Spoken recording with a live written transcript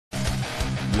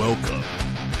Welcome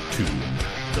to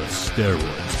the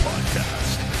Steroids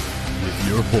Podcast with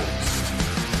your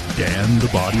host, Dan the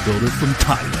Bodybuilder from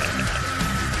Thailand.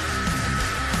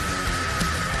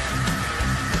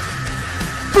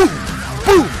 Boom!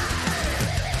 Boom!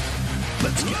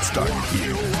 Let's get started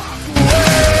here.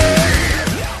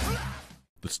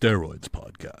 The Steroids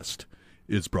Podcast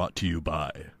is brought to you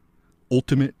by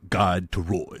Ultimate Guide to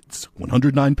Roids,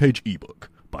 109-page ebook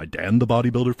by Dan the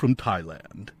Bodybuilder from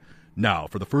Thailand. Now,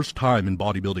 for the first time in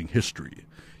bodybuilding history,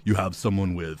 you have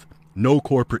someone with no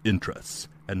corporate interests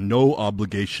and no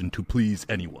obligation to please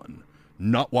anyone,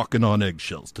 not walking on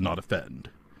eggshells to not offend.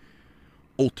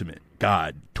 Ultimate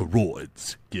Guide to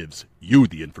Roids gives you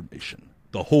the information,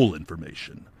 the whole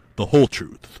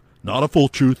truth, not a full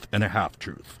truth and a half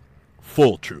truth,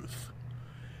 full truth.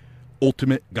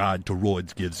 Ultimate Guide to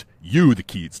Roids gives you the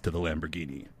keys to the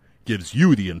Lamborghini, gives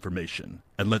you the information,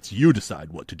 and lets you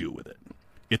decide what to do with it.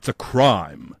 It's a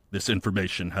crime this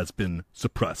information has been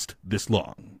suppressed this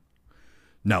long.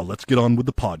 Now let's get on with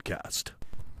the podcast.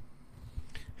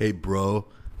 Hey bro,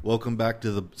 welcome back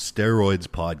to the Steroids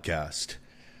Podcast.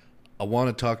 I want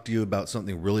to talk to you about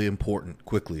something really important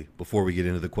quickly before we get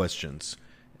into the questions.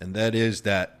 And that is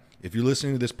that if you're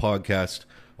listening to this podcast,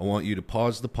 I want you to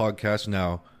pause the podcast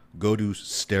now, go to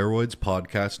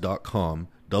steroidspodcast.com,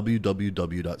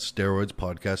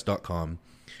 www.steroidspodcast.com,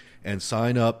 and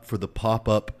sign up for the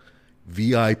pop-up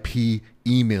VIP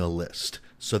email list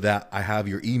so that I have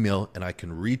your email and I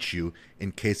can reach you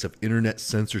in case of internet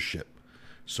censorship.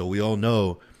 So we all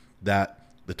know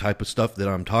that the type of stuff that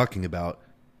I'm talking about,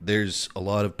 there's a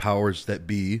lot of powers that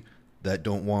be that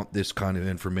don't want this kind of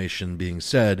information being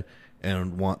said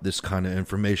and want this kind of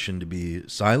information to be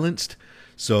silenced.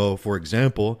 So, for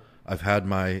example, I've had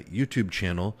my YouTube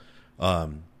channel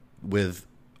with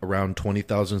around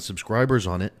 20,000 subscribers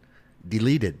on it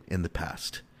deleted in the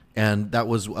past. And that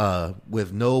was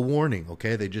with no warning,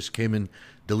 okay? They just came and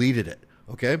deleted it,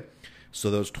 okay? So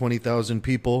those 20,000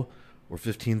 people or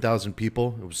 15,000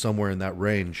 people, it was somewhere in that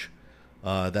range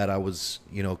that I was,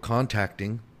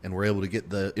 contacting and were able to get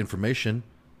the information,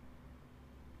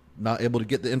 not able to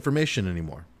get the information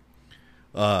anymore.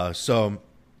 So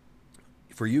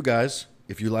for you guys,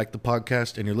 if you like the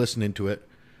podcast and you're listening to it,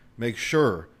 make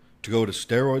sure to go to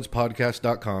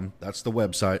steroidspodcast.com. That's the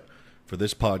website for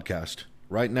this podcast.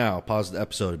 Right now, pause the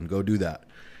episode and go do that.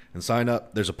 And sign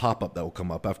up. There's a pop-up that will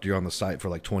come up after you're on the site for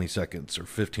like 20 seconds or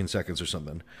 15 seconds or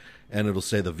something. And it'll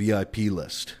say the VIP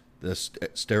list, the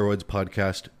Steroids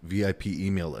Podcast VIP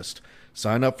email list.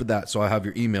 Sign up for that so I have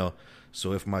your email.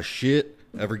 So if my shit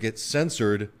ever gets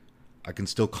censored, I can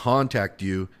still contact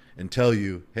you and tell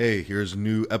you, hey, here's a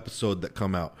new episode that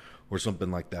come out or something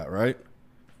like that, right?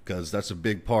 Because that's a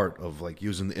big part of like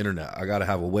using the internet. I got to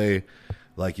have a way,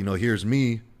 like, here's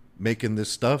me making this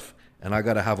stuff, and I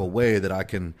got to have a way that I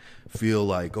can feel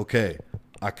like, okay,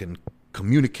 I can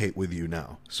communicate with you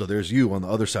now. So there's you on the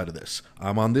other side of this.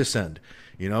 I'm on this end,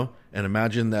 and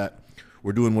imagine that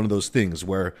we're doing one of those things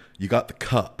where you got the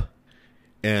cup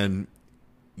and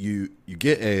you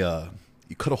get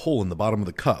you cut a hole in the bottom of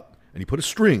the cup and you put a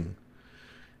string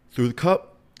through the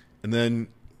cup, and then,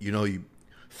 you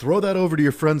throw that over to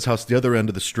your friend's house, the other end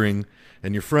of the string,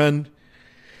 and your friend,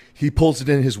 he pulls it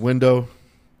in his window,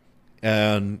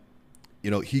 and,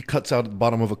 he cuts out the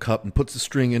bottom of a cup and puts the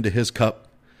string into his cup.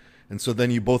 And so then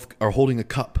you both are holding a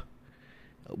cup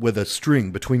with a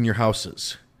string between your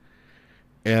houses.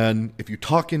 And if you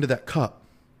talk into that cup,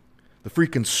 the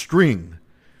freaking string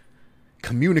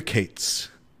communicates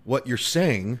what you're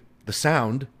saying, the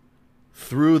sound,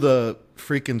 through the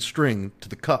freaking string to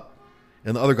the cup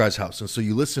in the other guy's house. And so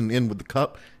you listen in with the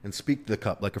cup and speak to the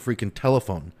cup like a freaking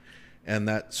telephone. And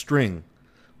that string,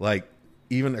 like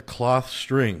even a cloth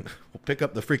string, will pick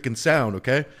up the freaking sound,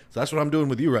 okay? So that's what I'm doing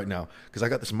with you right now, because I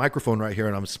got this microphone right here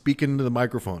and I'm speaking into the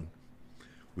microphone.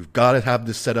 We've got to have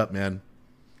this set up, man.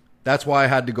 That's why I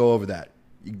had to go over that.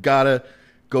 You got to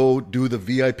go do the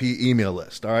VIP email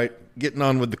list, all right? Getting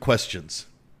on with the questions.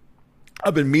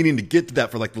 I've been meaning to get to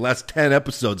that for like the last 10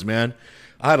 episodes, man.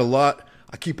 I had a lot.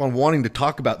 I keep on wanting to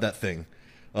talk about that thing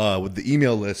with the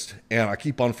email list, and I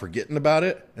keep on forgetting about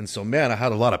it. And so, man, I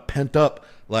had a lot of pent up,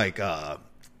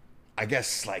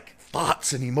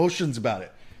 thoughts and emotions about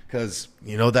it. Because,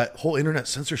 that whole internet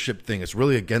censorship thing is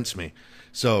really against me.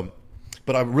 So,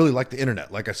 but I really like the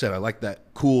internet. Like I said, I like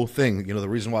that cool thing. The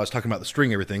reason why I was talking about the string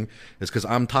and everything is because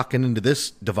I'm talking into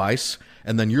this device,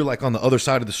 and then you're like on the other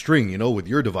side of the string, with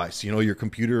your device, your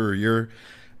computer or your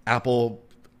Apple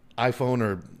iPhone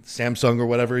or Samsung or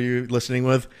whatever you're listening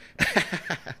with.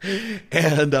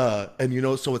 and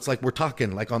so it's like we're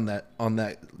talking like on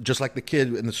that, just like the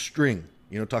kid in the string,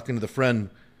 talking to the friend,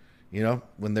 You know,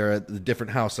 when they're at the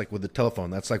different house, like with the telephone.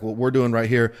 That's like what we're doing right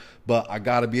here, but I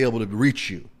got to be able to reach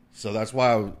you. So that's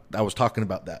why I was talking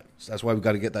about that. So that's why we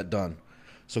got to get that done.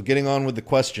 So getting on with the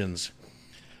questions.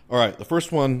 All right, the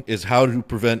first one is how to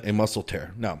prevent a muscle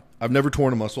tear. Now, I've never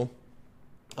torn a muscle.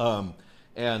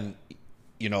 And,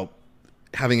 you know,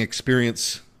 having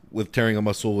experience with tearing a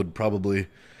muscle would probably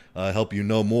help you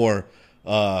know more.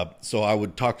 So I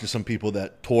would talk to some people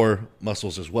that tore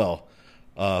muscles as well.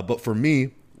 But for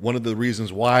me, one of the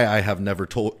reasons why I have never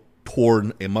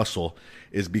torn a muscle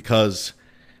is because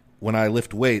when I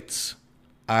lift weights,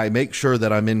 I make sure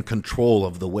that I'm in control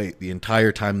of the weight the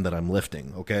entire time that I'm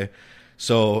lifting, okay?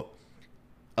 So,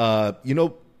 you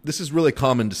know, this is really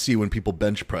common to see when people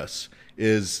bench press,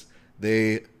 is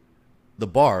the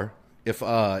bar, if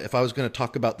I was going to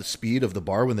talk about the speed of the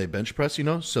bar when they bench press, you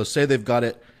know, so say they've got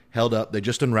it held up, they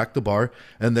just unrack the bar,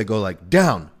 and they go like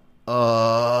down,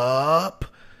 up,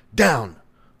 down,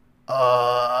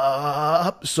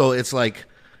 up. So it's like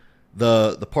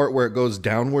the part where it goes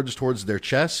downwards towards their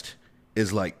chest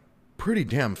is like pretty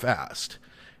damn fast.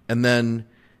 And then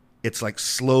it's like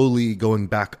slowly going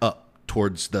back up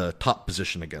towards the top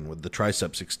position again with the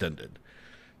triceps extended.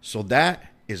 So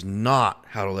that is not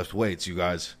how to lift weights, you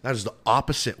guys. That is the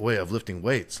opposite way of lifting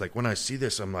weights. Like when I see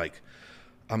this, I'm like,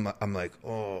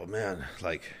 oh man,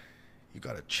 like you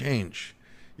gotta change.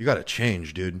 You gotta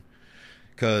change, dude.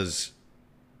 Cause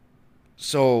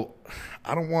so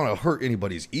I don't want to hurt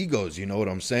anybody's egos, you know what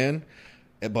I'm saying?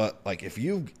 But like if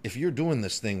you're doing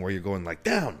this thing where you're going like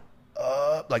down,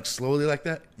 up, like slowly like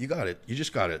that, you got it. You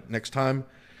just got it. Next time,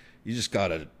 you just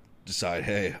gotta decide,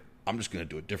 hey, I'm just gonna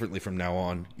do it differently from now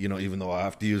on. You know, even though I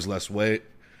have to use less weight,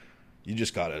 you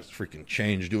just gotta freaking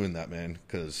change doing that, man,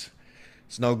 because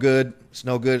it's no good. It's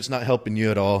no good. It's not helping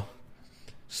you at all.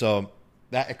 So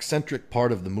that eccentric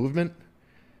part of the movement,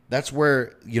 that's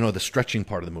where, you know, the stretching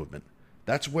part of the movement,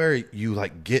 that's where you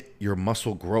like get your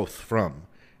muscle growth from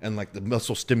and like the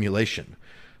muscle stimulation.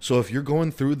 So if you're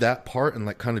going through that part and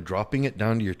like kind of dropping it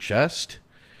down to your chest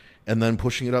and then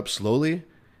pushing it up slowly,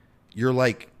 you're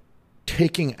like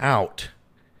taking out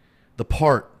the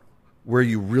part where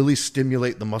you really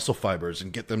stimulate the muscle fibers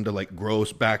and get them to like grow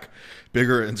back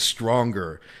bigger and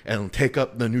stronger and take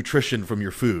up the nutrition from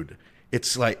your food.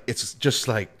 It's just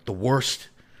like the worst.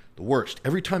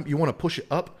 Every time you want to push it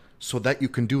up so that you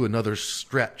can do another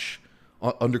stretch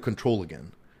under control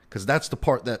again. Because that's the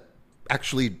part that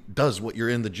actually does what you're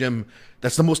in the gym.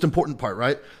 That's the most important part,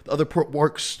 right? The other part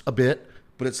works a bit,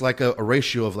 but it's like a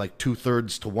ratio of like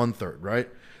 2/3 to 1/3, right?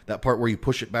 That part where you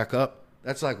push it back up,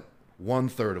 that's like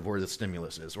 1/3 of where the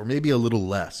stimulus is, or maybe a little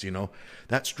less, you know?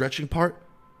 That stretching part,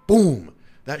 boom.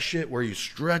 That shit where you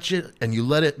stretch it and you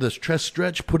let it, this chest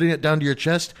stretch, putting it down to your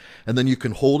chest, and then you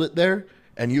can hold it there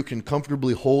and you can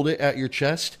comfortably hold it at your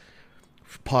chest.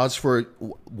 Pause for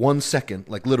 1 second,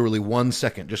 like literally 1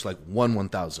 second, just like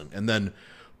 1/1000, and then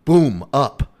boom,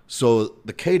 up. So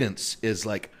the cadence is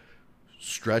like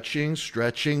stretching,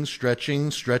 stretching,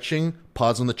 stretching, stretching,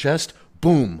 pause on the chest,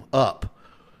 boom, up.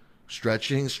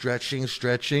 Stretching, stretching,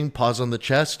 stretching, pause on the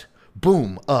chest,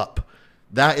 boom, up.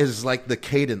 That is like the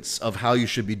cadence of how you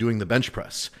should be doing the bench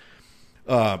press.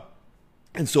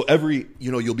 And so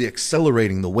you'll be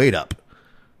accelerating the weight up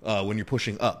when you're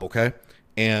pushing up, okay?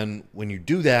 And when you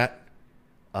do that,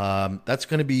 that's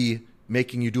going to be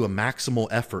making you do a maximal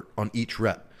effort on each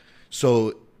rep.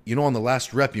 So, you know, on the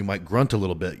last rep, you might grunt a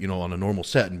little bit, you know, on a normal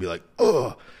set and be like,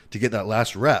 ugh, to get that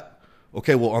last rep.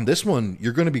 Okay, well, on this one,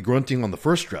 you're going to be grunting on the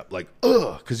first rep, like,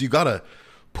 ugh, because you got to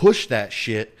push that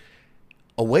shit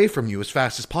away from you as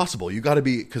fast as possible. You got to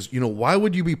be, because, you know, why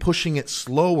would you be pushing it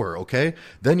slower, okay?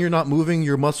 Then you're not moving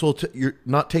your muscle, you're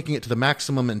not taking it to the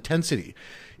maximum intensity.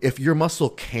 If your muscle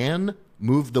can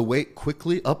move the weight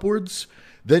quickly upwards,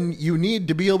 then you need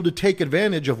to be able to take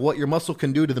advantage of what your muscle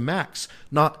can do to the max,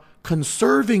 not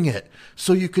conserving it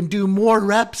so you can do more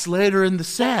reps later in the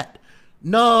set.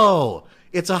 No,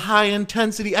 it's a high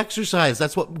intensity exercise.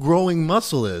 That's what growing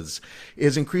muscle is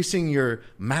increasing your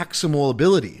maximal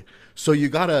ability. So you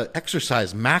got to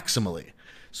exercise maximally.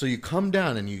 So you come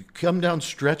down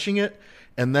stretching it.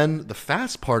 And then the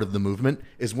fast part of the movement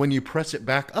is when you press it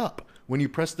back up. When you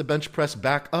press the bench press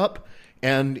back up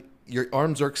and your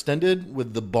arms are extended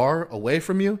with the bar away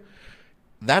from you,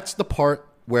 that's the part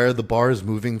where the bar is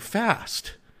moving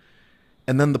fast.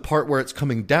 And then the part where it's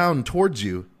coming down towards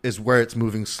you is where it's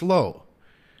moving slow.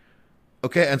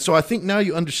 Okay, and so I think now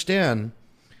you understand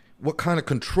what kind of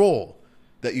control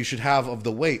that you should have of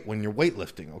the weight when you're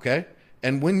weightlifting, okay?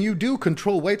 And when you do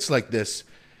control weights like this,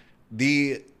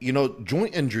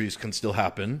 joint injuries can still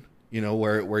happen,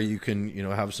 where you can,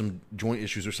 have some joint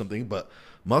issues or something, but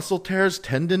muscle tears,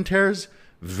 tendon tears,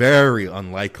 Very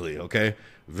unlikely, okay?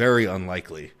 Very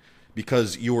unlikely.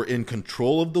 Because you were in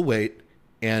control of the weight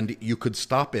and you could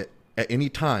stop it at any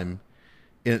time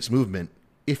in its movement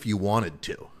if you wanted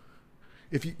to.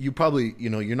 If you probably,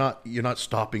 you're not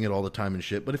stopping it all the time and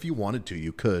shit, but if you wanted to,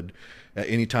 you could at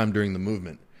any time during the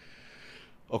movement.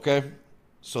 Okay?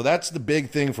 So that's the big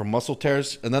thing for muscle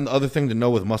tears. And then the other thing to know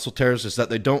with muscle tears is that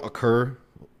they don't occur,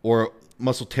 or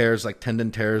muscle tears like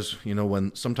tendon tears,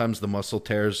 when sometimes the muscle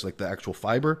tears like the actual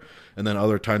fiber, and then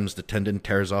other times the tendon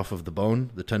tears off of the bone,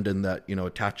 the tendon that,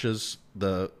 attaches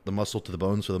the muscle to the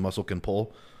bone so the muscle can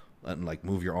pull and like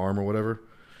move your arm or whatever.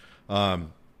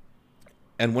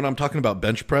 And when I'm talking about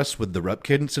bench press with the rep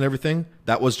cadence and everything,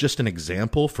 that was just an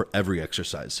example for every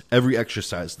exercise. Every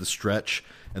exercise, the stretch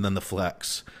and then the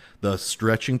flex. The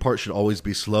stretching part should always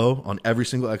be slow on every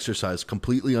single exercise,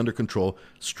 completely under control.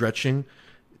 Stretching,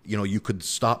 you could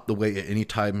stop the weight at any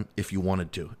time if you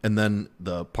wanted to. And then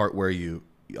the part where you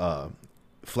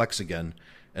flex again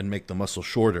and make the muscle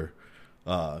shorter,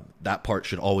 that part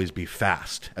should always be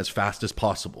fast as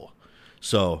possible.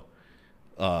 So,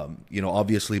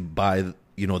 obviously by,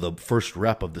 the first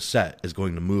rep of the set is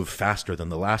going to move faster than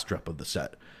the last rep of the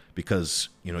set because,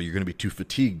 you're going to be too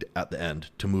fatigued at the end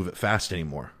to move it fast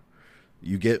anymore.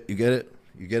 You get it?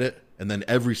 And then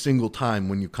every single time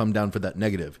when you come down for that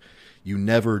negative, you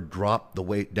never drop the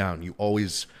weight down. You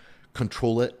always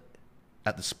control it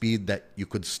at the speed that you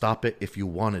could stop it if you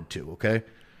wanted to, okay?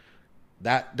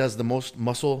 That does the most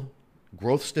muscle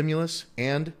growth stimulus,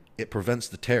 and it prevents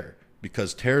the tear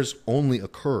because tears only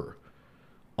occur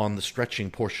on the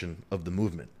stretching portion of the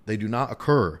movement. They do not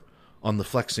occur on the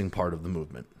flexing part of the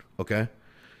movement, okay?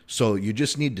 So you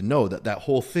just need to know that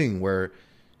whole thing where,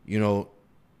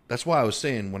 that's why I was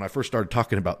saying when I first started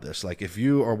talking about this, like if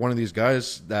you are one of these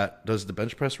guys that does the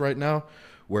bench press right now,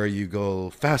 where you go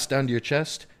fast down to your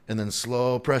chest and then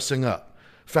slow pressing up,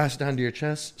 fast down to your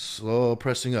chest, slow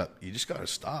pressing up, you just got to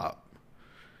stop.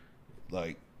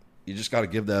 Like, you just got to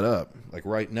give that up, like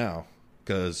right now,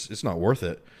 because it's not worth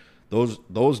it.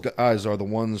 Those guys are the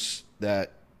ones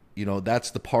that,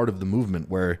 that's the part of the movement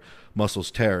where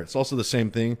muscles tear. It's also the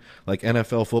same thing like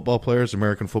NFL football players,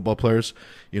 American football players,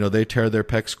 they tear their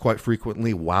pecs quite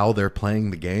frequently while they're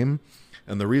playing the game.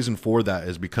 And the reason for that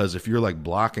is because if you're like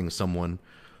blocking someone,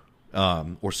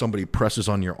 or somebody presses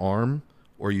on your arm,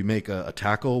 or you make a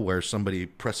tackle where somebody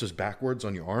presses backwards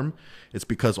on your arm, it's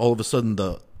because all of a sudden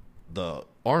the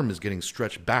arm is getting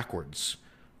stretched backwards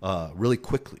really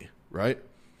quickly, right?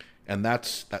 And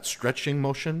that's that stretching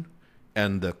motion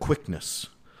and the quickness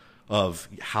of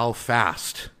how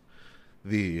fast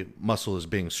the muscle is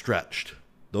being stretched.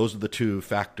 Those are the two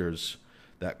factors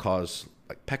that cause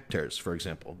like pec tears, for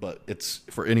example. But it's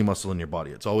for any muscle in your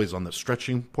body. It's always on the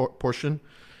stretching portion.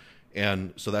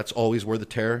 And so that's always where the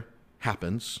tear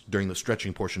happens, during the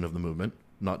stretching portion of the movement,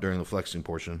 not during the flexing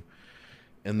portion.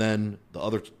 And then the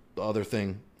other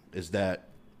thing is that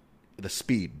the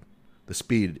speed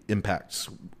impacts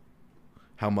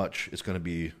how much it's going to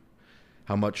be,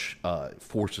 how much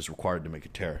force is required to make a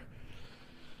tear.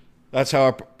 That's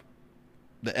the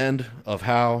end of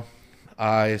how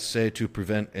I say to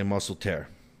prevent a muscle tear.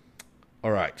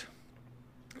 All right.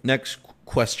 Next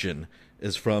question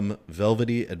is from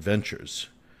Velvety Adventures.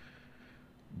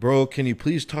 Bro, can you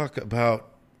please talk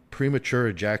about premature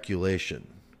ejaculation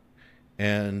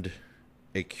and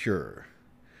a cure?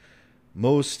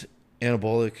 Most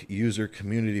anabolic user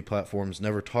community platforms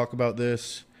never talk about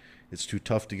this. It's too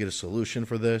tough to get a solution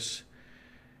for this.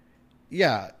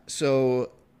 Yeah,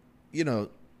 so,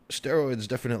 steroids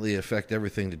definitely affect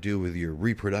everything to do with your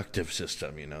reproductive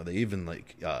system. They even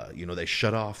they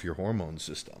shut off your hormone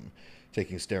system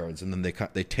taking steroids, and then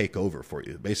they take over for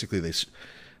you. Basically,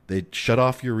 they shut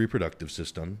off your reproductive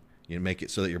system. Make it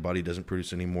so that your body doesn't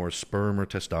produce any more sperm or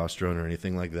testosterone or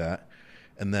anything like that.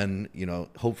 And then,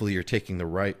 hopefully you're taking the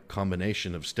right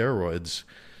combination of steroids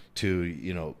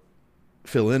to,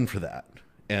 fill in for that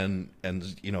and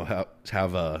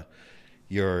have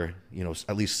your,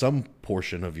 at least some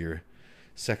portion of your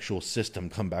sexual system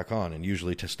come back on. And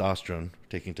usually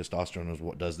taking testosterone is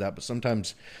what does that. But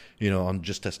sometimes, on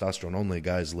just testosterone only,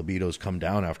 guys' libidos come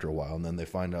down after a while, and then they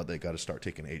find out they got to start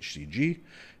taking HCG,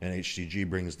 and HCG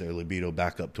brings their libido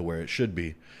back up to where it should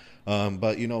be.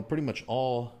 But, pretty much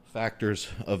all factors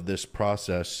of this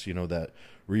process, that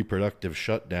reproductive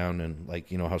shutdown and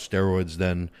how steroids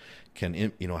then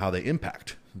can, how they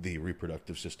impact the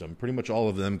reproductive system. Pretty much all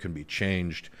of them can be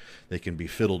changed. They can be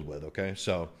fiddled with. Okay.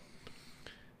 So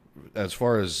as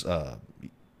far as,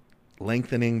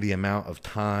 lengthening the amount of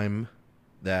time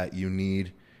that you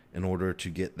need in order to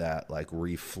get that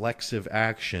reflexive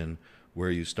action where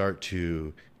you start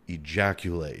to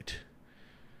ejaculate,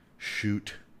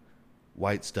 shoot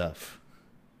white stuff.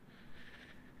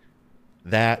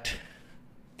 That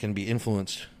can be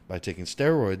influenced by taking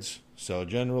steroids. So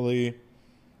generally,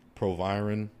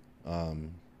 Proviron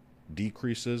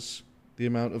decreases the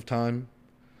amount of time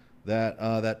that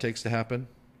that takes to happen,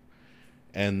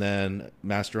 and then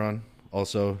Masteron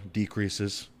also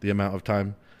decreases the amount of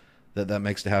time that that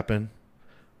makes to happen,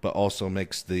 but also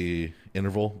makes the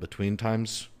interval between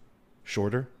times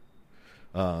shorter.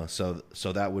 So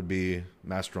that would be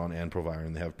Masteron and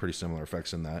Proviron. They have pretty similar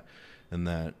effects in that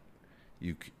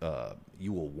you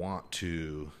will want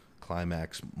to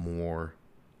climax more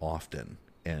often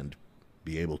and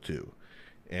be able to,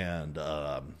 and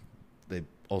they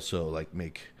also like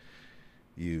make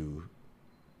you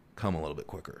come a little bit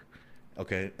quicker.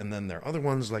 Okay, and then there are other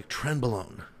ones like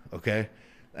Trenbolone. Okay,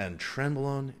 and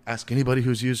Trenbolone. Ask anybody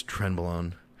who's used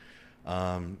Trenbolone.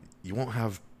 You won't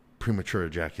have premature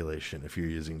ejaculation if you're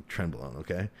using Trenbolone.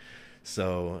 Okay,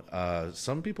 so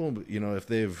some people, if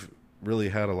they've really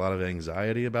had a lot of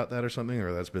anxiety about that or something,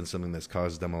 or that's been something that's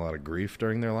caused them a lot of grief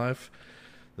during their life,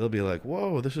 they'll be like,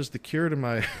 whoa, this is the cure to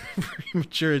my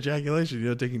premature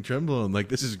ejaculation, taking Trenbolone. Like,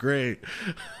 this is great.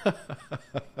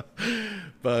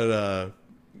 But,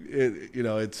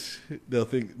 they'll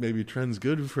think maybe Tren's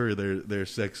good for their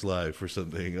sex life or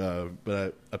something.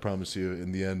 But I promise you,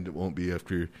 in the end, it won't be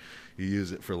after you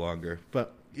use it for longer.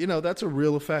 But, that's a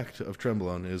real effect of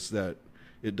Trenbolone, is that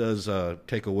it does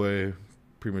take away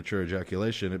premature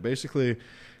ejaculation. It basically,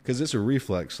 because it's a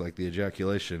reflex, like the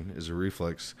ejaculation is a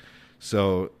reflex.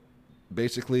 So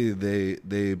basically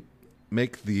they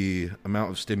make the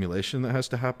amount of stimulation that has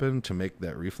to happen to make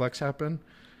that reflex happen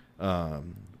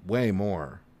way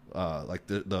more, like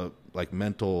the like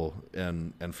mental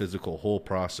and physical whole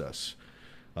process,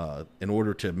 in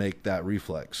order to make that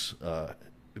reflex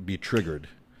be triggered.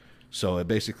 So it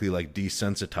basically like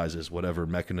desensitizes whatever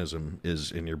mechanism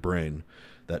is in your brain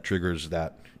that triggers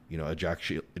that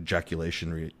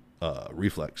ejaculation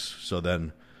reflex. So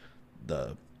then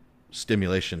the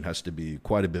stimulation has to be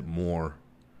quite a bit more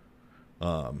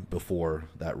before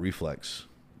that reflex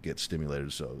gets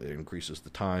stimulated. So it increases the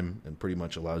time and pretty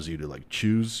much allows you to like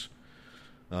choose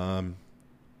when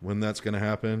that's going to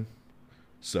happen.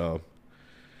 So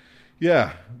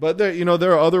yeah, but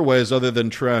there are other ways other than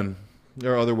Tren.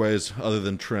 There are other ways other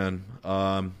than Tren.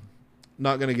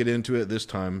 Not going to get into it this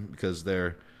time because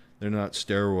they're not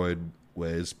steroid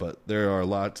ways, but there are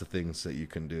lots of things that you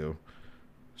can do.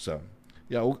 So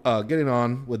yeah, getting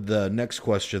on with the next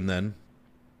question then.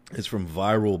 It's from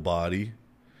Viral Body.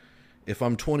 If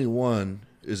I'm 21,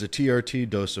 is a TRT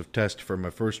dose of test for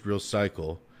my first real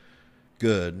cycle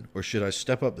good, or should I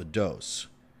step up the dose?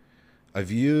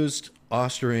 I've used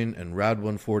Ostarine and Rad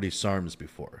 140 SARMs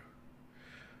before.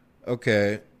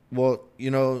 Okay, well,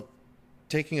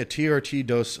 taking a TRT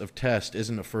dose of test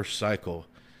isn't a first cycle,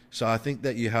 so I think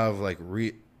that you have like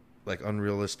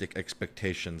unrealistic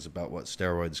expectations about what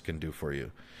steroids can do for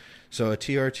you. So a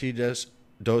TRT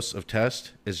dose of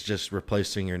test is just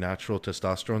replacing your natural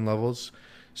testosterone levels,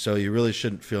 so you really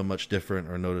shouldn't feel much different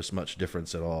or notice much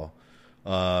difference at all.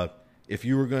 If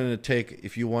you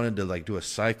wanted to like do a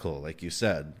cycle, like you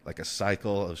said, like a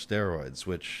cycle of steroids,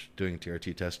 which doing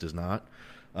TRT test is not,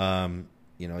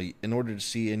 in order to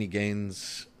see any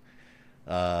gains,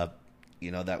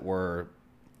 that we're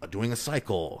doing a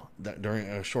cycle that during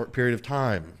a short period of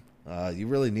time, you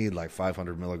really need like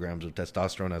 500 milligrams of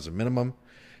testosterone as a minimum.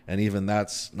 And even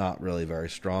that's not really very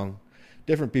strong.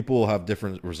 Different people will have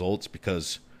different results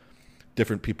because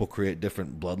different people create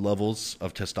different blood levels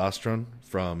of testosterone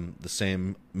from the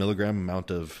same milligram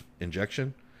amount of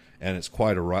injection. And it's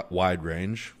quite a wide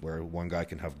range where one guy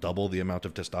can have double the amount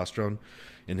of testosterone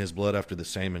in his blood after the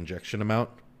same injection amount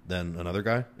than another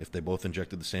guy. If they both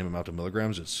injected the same amount of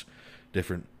milligrams, it's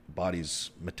different bodies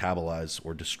metabolize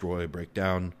or destroy, break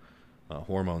down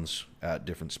hormones at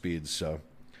different speeds. So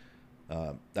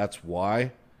that's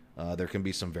why there can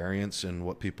be some variance in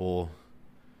what people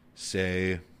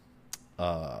say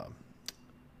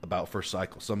about first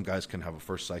cycle. Some guys can have a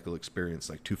first cycle experience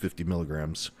like 250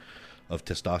 milligrams of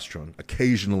testosterone.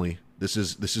 Occasionally, this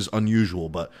is unusual,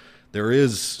 but there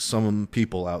is some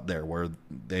people out there where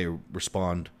they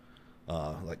respond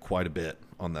like quite a bit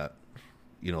on that,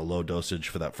 low dosage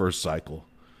for that first cycle.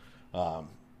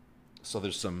 So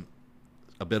there's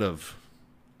a bit of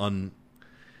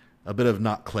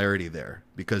not clarity there,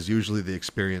 because usually the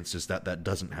experience is that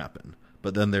doesn't happen.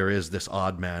 But then there is this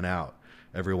odd man out.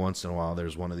 Every once in a while,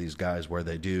 there's one of these guys where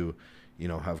they do,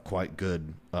 have quite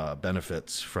good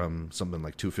benefits from something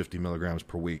like 250 milligrams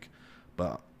per week.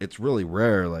 But it's really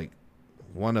rare. Like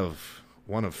one of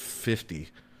 50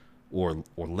 or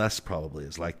less probably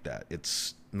is like that.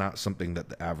 It's not something that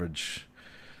the average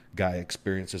guy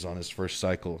experiences on his first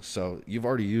cycle. So you've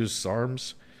already used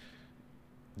SARMs,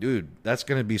 dude. That's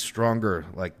gonna be stronger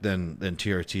like than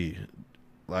TRT.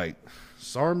 Like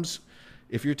SARMs,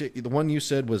 if you're the one you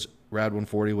said was Rad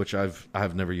 140, which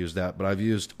I've never used that, but I've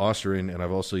used Ostarine and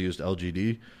I've also used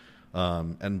LGD,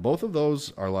 and both of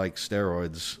those are like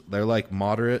steroids. They're like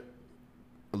moderate.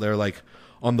 They're like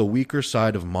on the weaker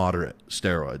side of moderate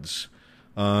steroids.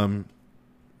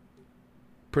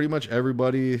 Pretty much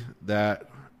everybody that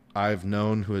I've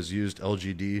known who has used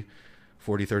LGD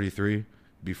 4033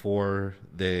 before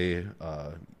they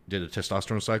did a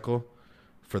testosterone cycle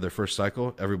for their first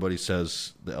cycle, everybody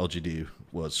says the LGD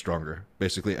was stronger.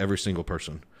 Basically, every single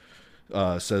person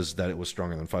says that it was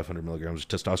stronger than 500 milligrams of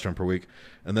testosterone per week.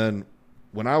 And then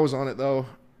when I was on it, though,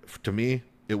 to me,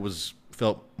 it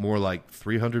felt more like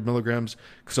 300 milligrams.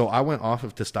 So I went off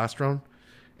of testosterone,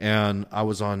 and I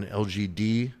was on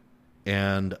LGD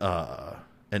and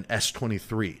an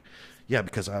S23. Yeah,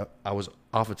 because I was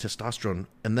off of testosterone.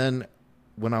 And then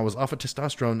when I was off of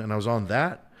testosterone and I was on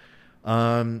that,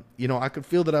 I could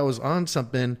feel that I was on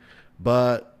something,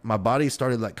 but my body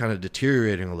started like kind of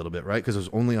deteriorating a little bit, right? Because it was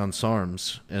only on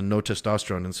SARMs and no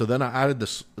testosterone. And so then I added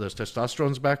those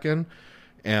testosterones back in,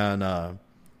 and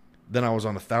then I was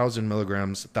on 1,000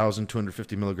 milligrams,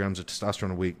 1,250 milligrams of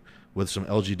testosterone a week with some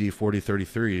LGD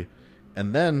 4033.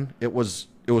 And then it was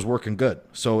working good.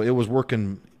 So it was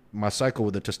working, my cycle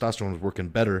with the testosterone was working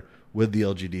better with the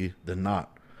LGD than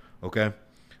not. Okay.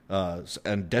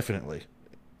 And definitely,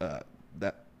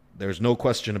 that there's no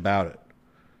question about it.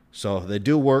 So they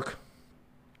do work.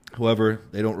 However,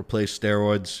 they don't replace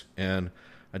steroids. And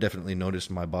I definitely noticed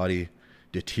my body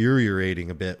deteriorating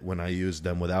a bit when I used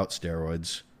them without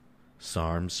steroids,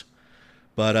 SARMs.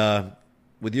 But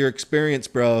with your experience,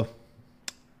 bro,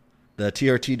 the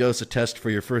TRT dose of test for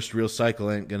your first real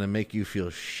cycle ain't going to make you feel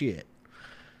shit.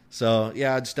 So,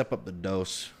 yeah, I'd step up the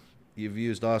dose. You've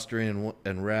used Ostarine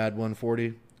and Rad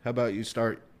 140. How about you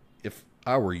start, if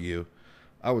I were you,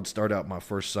 I would start out my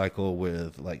first cycle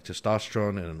with like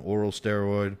testosterone and an oral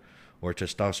steroid, or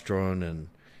testosterone and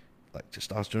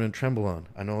Trenbolone.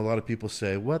 I know a lot of people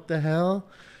say, what the hell?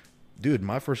 Dude,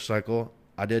 my first cycle,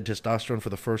 I did testosterone for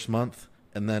the first month,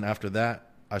 and then after that,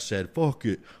 I said, fuck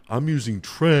it, I'm using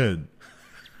Tren.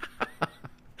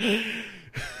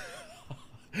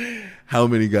 How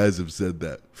many guys have said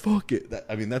that? Fuck it.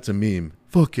 That's a meme.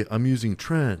 Fuck it, I'm using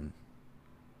Tren.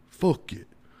 Fuck it,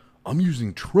 I'm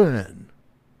using Tren.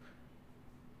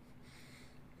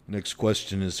 Next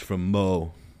question is from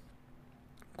Mo.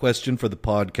 Question for the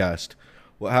podcast.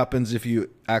 What happens if you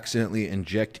accidentally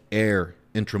inject air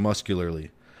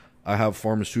intramuscularly? I have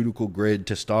pharmaceutical grade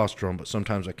testosterone, but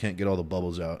sometimes I can't get all the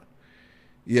bubbles out.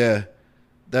 Yeah,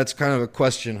 that's kind of a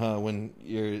question, huh? When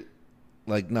you're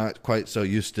like not quite so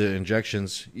used to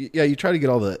injections. Yeah, you try to get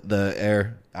all the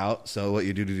air out. So what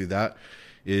you do to do that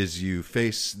is you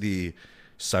face the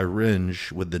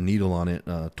syringe with the needle on it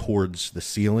towards the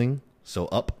ceiling, so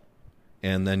up,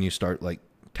 and then you start like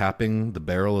tapping the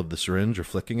barrel of the syringe or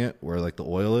flicking it where like the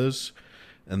oil is,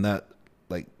 and that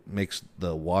like makes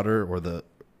the water or the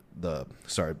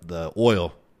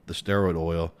oil, the steroid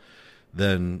oil,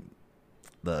 then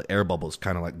the air bubbles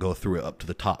kind of like go through it up to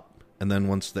the top. And then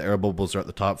once the air bubbles are at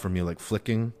the top from you like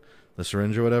flicking the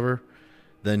syringe or whatever,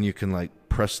 then you can like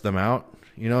press them out,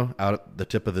 out at the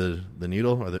tip of the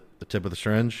needle or the tip of the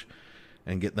syringe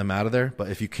and get them out of there. But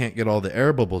if you can't get all the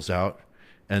air bubbles out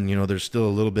and, there's still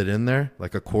a little bit in there,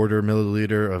 like a 1/4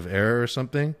 milliliter of air or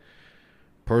something,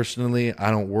 personally, I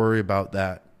don't worry about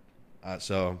that.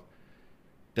 So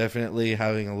definitely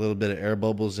having a little bit of air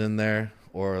bubbles in there,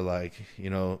 or like,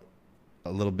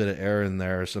 a little bit of air in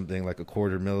there or something, like a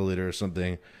 1/4 milliliter or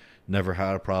something, never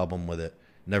had a problem with it.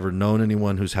 Never known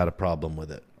anyone who's had a problem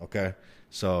with it. Okay.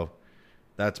 So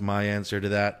that's my answer to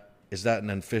that. Is that an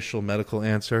official medical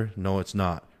answer? No, it's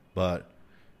not. But,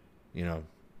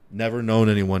 never known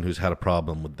anyone who's had a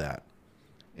problem with that.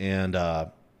 And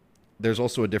there's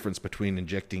also a difference between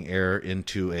injecting air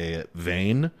into a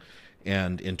vein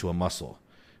and into a muscle.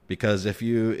 Because if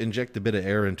you inject a bit of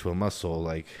air into a muscle,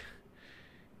 I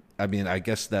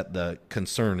guess that the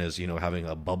concern is, having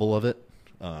a bubble of it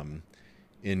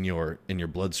in your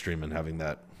bloodstream and having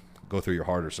that go through your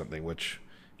heart or something, which,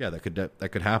 yeah, that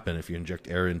could happen if you inject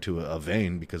air into a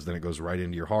vein, because then it goes right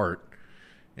into your heart.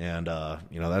 And,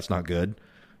 that's not good.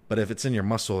 But if it's in your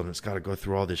muscle and it's got to go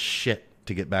through all this shit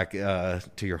to get back to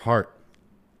your heart,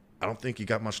 I don't think you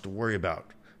got much to worry about.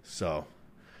 So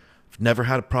I've never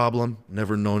had a problem,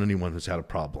 never known anyone who's had a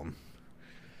problem.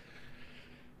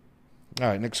 All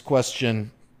right, next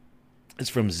question is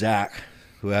from Zach,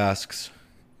 who asks,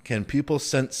 can people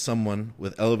sense someone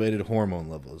with elevated hormone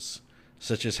levels,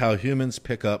 such as how humans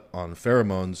pick up on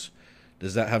pheromones?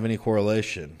 Does that have any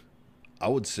correlation? I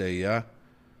would say, yeah.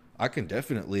 I can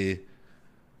definitely,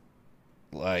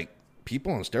 like,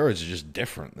 people on steroids are just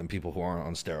different than people who aren't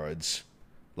on steroids.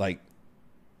 Like,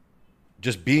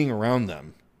 just being around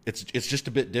them, it's just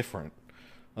a bit different.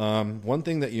 One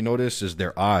thing that you notice is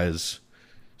their eyes.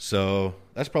 So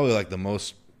that's probably like the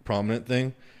most prominent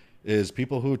thing is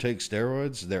people who take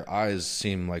steroids, their eyes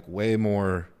seem like way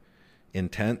more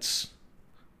intense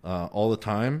all the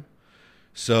time.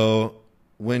 So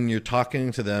when you're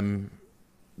talking to them,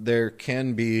 there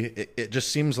can be, it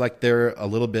just seems like they're a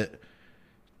little bit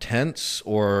tense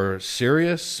or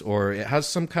serious, or it has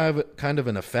some kind of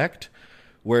an effect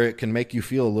where it can make you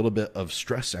feel a little bit of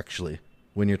stress actually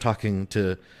when you're talking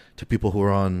to people who are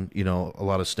on, you know, a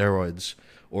lot of steroids,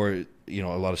 or, you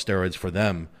know, a lot of steroids for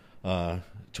them,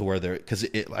 to where they're, because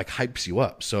it like hypes you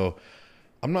up. So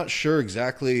I'm not sure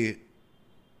exactly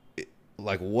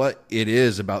like what it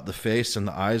is about the face and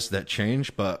the eyes that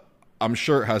change, but I'm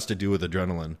sure it has to do with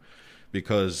adrenaline,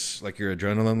 because like your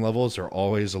adrenaline levels are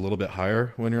always a little bit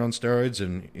higher when you're on steroids.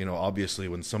 And, you know, obviously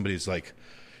when somebody's like,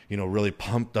 you know, really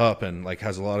pumped up and like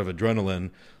has a lot of adrenaline,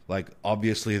 like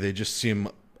obviously they just seem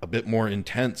a bit more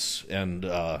intense and,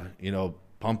 you know,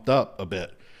 pumped up a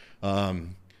bit.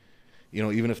 You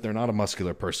know, even if they're not a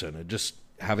muscular person, it just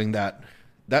having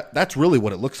that's really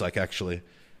what it looks like actually.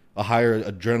 A higher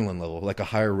adrenaline level, like a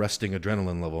higher resting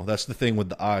adrenaline level. That's the thing with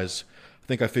the eyes. I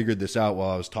think I figured this out while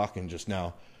I was talking just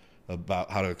now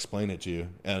about how to explain it to you.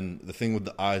 And the thing with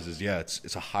the eyes is, yeah,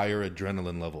 it's a higher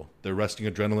adrenaline level. Their resting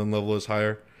adrenaline level is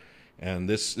higher. And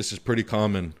this is pretty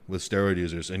common with steroid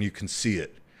users, and you can see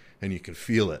it and you can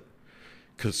feel it,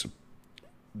 because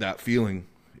that feeling,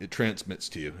 it transmits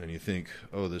to you, and you think,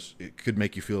 oh, it could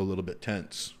make you feel a little bit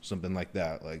tense, something like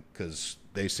that, like, because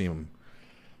they seem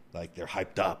like they're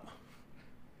hyped up,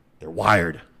 they're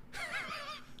wired,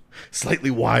 slightly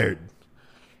wired.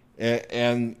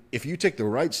 And if you take the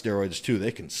right steroids too,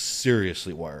 they can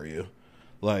seriously wire you.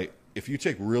 Like if you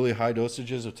take really high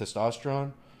dosages of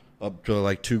testosterone, up to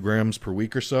like 2 grams per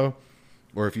week or so,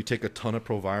 or if you take a ton of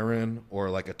Proviron or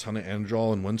like a ton of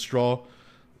Androl and Winstrol,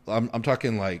 I'm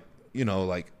talking like, you know,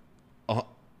 like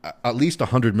at least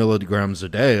 100 milligrams a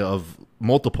day of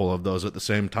multiple of those at the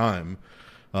same time.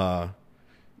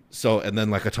 So, and then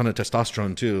like a ton of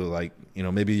testosterone too, like, you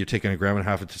know, maybe you're taking 1.5 grams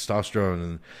of testosterone,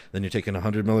 and then you're taking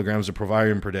 100 milligrams of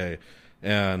Proviron per day,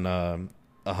 and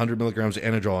 100 milligrams of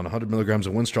Anadrol and 100 milligrams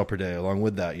of Winstrol per day along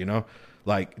with that, you know?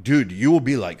 Like, dude, you will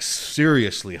be like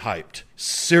seriously hyped.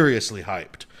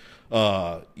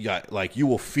 Yeah, like you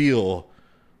will feel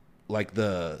like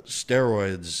the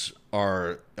steroids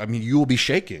are, I mean, you will be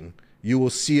shaking. You will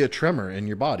see a tremor in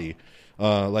your body.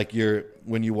 Like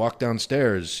when you walk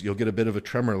downstairs, you'll get a bit of a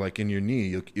tremor like in your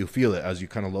knee. You'll feel it as you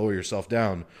kind of lower yourself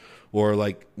down. Or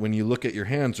like when you look at your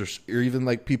hands, or even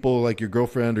like people like your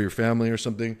girlfriend or your family or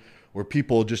something, or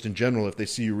people just in general, if they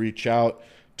see you reach out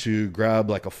to grab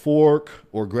like a fork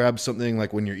or grab something,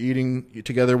 like when you're eating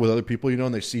together with other people, you know,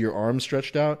 and they see your arms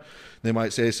stretched out, they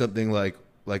might say something like,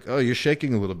 oh, you're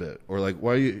shaking a little bit, or like,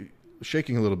 why are you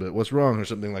shaking a little bit? What's wrong? Or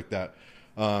something like that.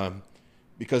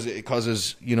 Because it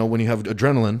causes, you know, when you have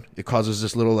adrenaline, it causes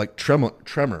this little like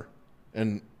tremor.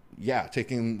 And yeah,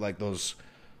 taking like those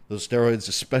steroids,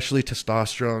 especially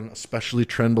testosterone, especially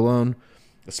trenbolone,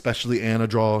 especially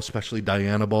Anadrol, especially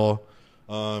Dianabol.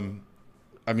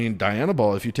 I mean,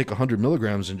 Dianabol, if you take 100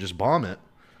 milligrams and just bomb it,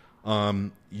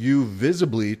 you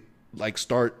visibly like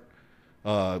start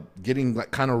getting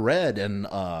like kind of red and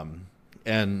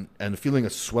feeling a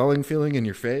swelling feeling in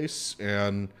your face,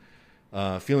 and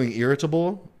feeling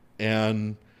irritable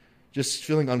and just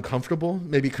feeling uncomfortable,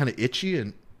 maybe kind of itchy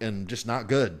and just not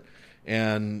good.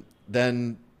 And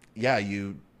then, yeah,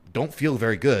 you don't feel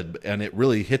very good, and it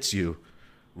really hits you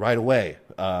right away.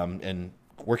 And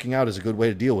working out is a good way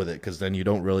to deal with it, because then you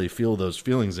don't really feel those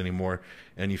feelings anymore,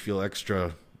 and you feel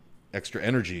extra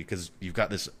energy because you've got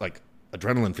this like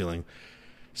adrenaline feeling.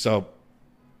 So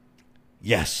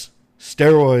yes,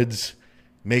 steroids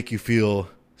make you feel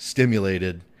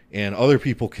stimulated, and other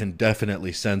people can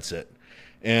definitely sense it.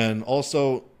 And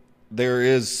also, there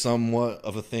is somewhat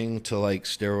of a thing to like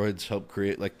steroids help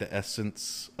create like the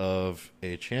essence of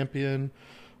a champion,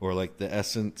 or like the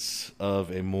essence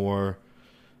of a more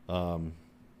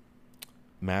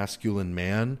masculine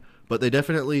man. But they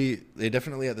definitely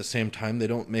at the same time, they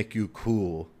don't make you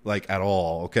cool like at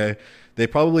all. Okay, they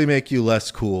probably make you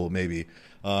less cool maybe,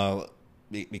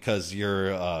 because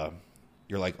you're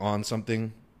like on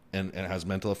something and it has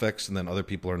mental effects, and then other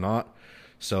people are not.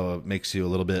 So it makes you a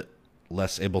little bit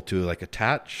less able to like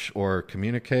attach or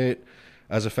communicate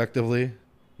as effectively.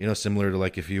 You know, similar to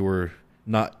like if you were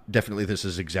not, definitely this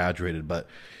is exaggerated, but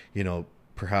you know,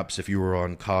 perhaps if you were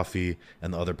on coffee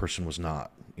and the other person was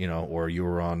not, you know, or you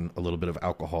were on a little bit of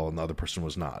alcohol and the other person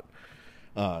was not,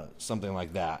 something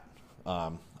like that.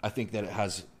 I think that it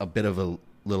has a bit of a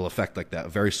little effect like that, a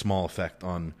very small effect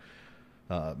on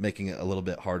making it a little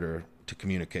bit harder to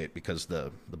communicate because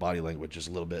the body language is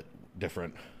a little bit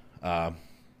different.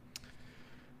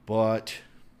 But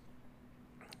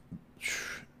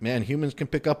man, humans can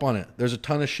pick up on it. There's a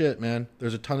ton of shit, man.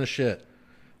 There's a ton of shit.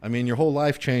 I mean, your whole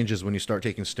life changes when you start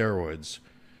taking steroids.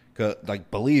 Like,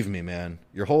 believe me, man,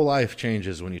 your whole life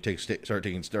changes when you start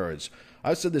taking steroids.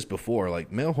 I've said this before.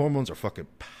 Like, male hormones are fucking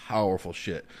powerful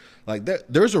shit. Like,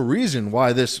 there's a reason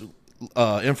why this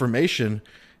information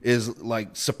is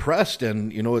like suppressed,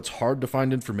 and you know it's hard to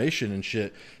find information and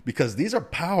shit because these are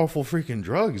powerful freaking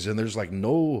drugs, and there's like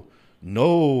no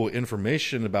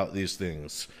information about these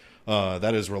things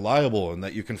that is reliable and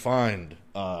that you can find.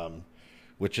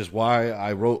 Which is why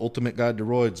I wrote Ultimate Guide to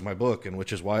Roids, my book, and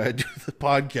which is why I do the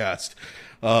podcast.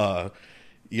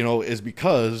 You know, is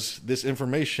because this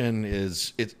information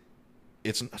it's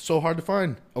so hard to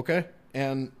find, okay?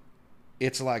 And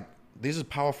it's like, this is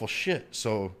powerful shit.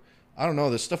 So, I don't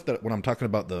know, the stuff that, when I'm talking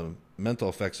about the mental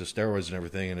effects of steroids and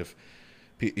everything, and if,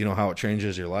 you know, how it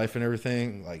changes your life and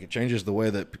everything, like, it changes the way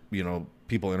that, you know,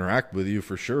 people interact with you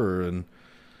for sure. And,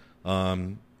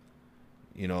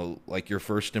 you know, like your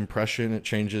first impression, it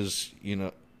changes, you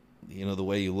know, the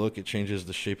way you look, it changes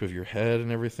the shape of your head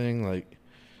and everything. Like,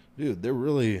 dude, they're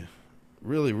really,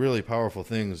 really, really powerful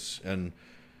things. And,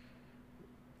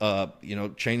 you know,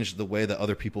 change the way that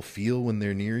other people feel when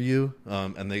they're near you.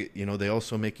 And they, you know, they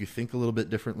also make you think a little bit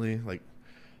differently, like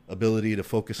ability to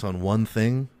focus on one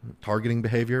thing, targeting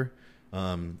behavior,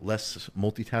 less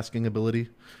multitasking ability.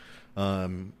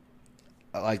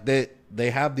 Like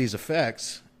they have these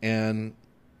effects, and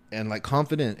like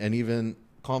confidence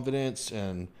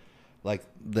and like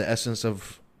the essence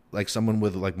of like someone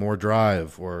with like more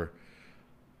drive, or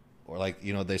like,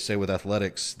 you know, they say with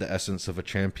athletics, the essence of a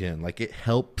champion. Like, it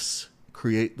helps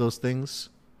create those things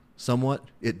somewhat.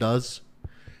 It does.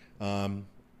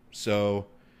 So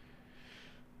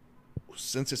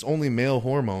since it's only male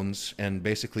hormones, and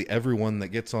basically everyone that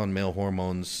gets on male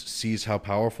hormones sees how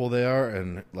powerful they are,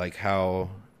 and like how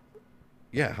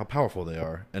powerful they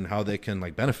are and how they can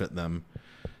like benefit them.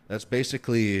 That's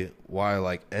basically why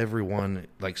like everyone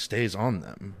like stays on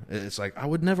them. It's like, I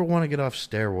would never want to get off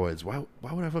steroids. Why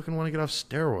would I fucking want to get off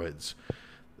steroids?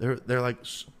 They're like,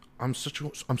 I'm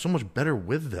so much better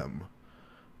with them.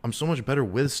 I'm so much better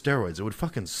with steroids. It would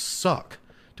fucking suck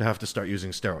to have to start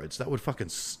using steroids. That would fucking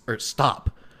stop.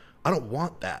 I don't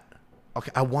want that.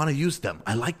 Okay, I want to use them.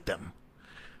 I like them.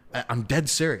 I'm dead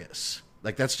serious.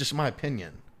 Like, that's just my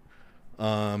opinion.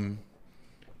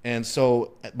 And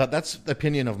so, but that's the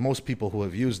opinion of most people who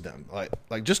have used them.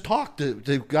 Like just talk to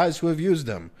guys who have used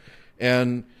them,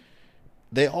 and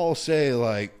they all say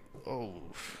like, oh,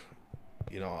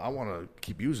 you know, I want to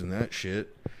keep using that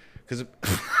shit because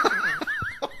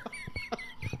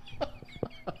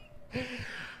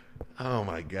oh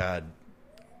my God.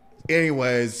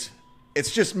 Anyways,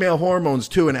 it's just male hormones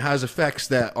too, and it has effects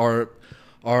that are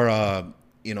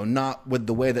you know, not with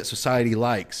the way that society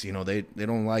likes. You know, they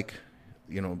don't like,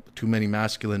 you know, too many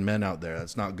masculine men out there.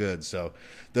 That's not good. So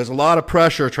there's a lot of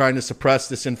pressure trying to suppress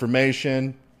this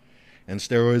information, and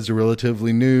steroids are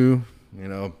relatively new. You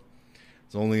know,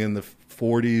 it's only in the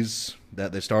 40s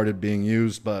that they started being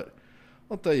used, but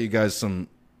I'll tell you guys some,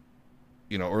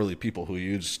 you know, early people who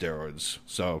used steroids.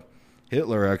 So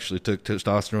Hitler actually took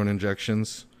testosterone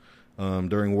injections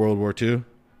during World War II.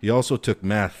 He also took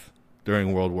meth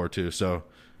during World War II. So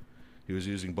he was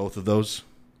using both of those.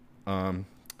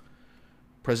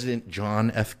 President John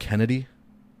F. Kennedy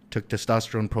took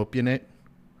testosterone propionate.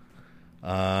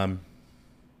 A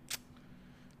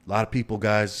lot of people,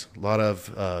 guys, a lot of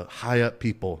high-up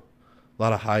people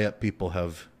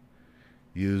have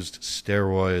used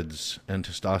steroids and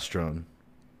testosterone.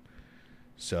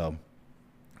 So,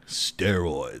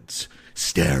 steroids.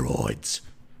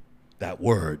 That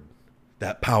word,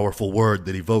 that powerful word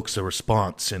that evokes a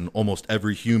response in almost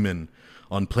every human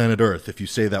on planet Earth if you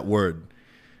say that word.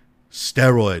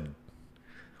 Steroid.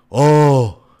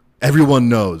 Oh, everyone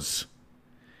knows.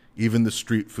 Even the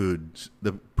street food,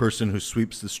 the person who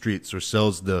sweeps the streets or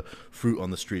sells the fruit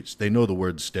on the streets, they know the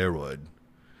word steroid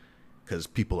because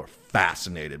people are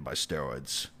fascinated by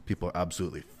steroids. People are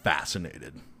absolutely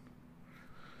fascinated.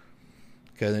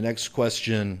 Okay, the next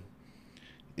question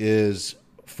is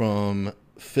from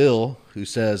Phil, who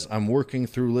says, I'm working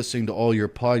through listening to all your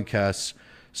podcasts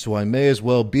so I may as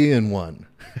well be in one.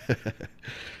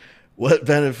 What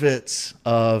benefits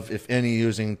of, if any,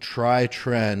 using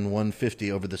Tritren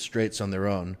 150 over the straights on their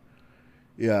own?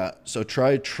 Yeah, so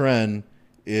Tritren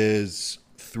is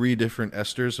 3 different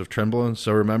esters of trenbolone.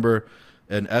 So remember,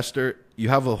 an ester, you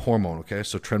have a hormone, okay?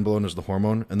 So trenbolone is the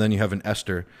hormone, and then you have an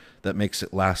ester that makes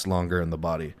it last longer in the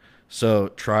body. So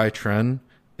Tritren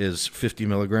is 50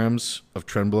 milligrams of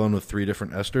trenbolone with 3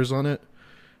 different esters on it,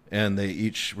 and they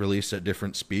each release at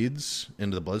different speeds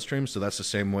into the bloodstream. So that's the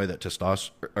same way that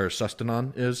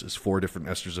Sustanon is 4 different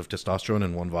esters of testosterone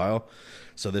in one vial.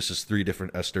 So this is 3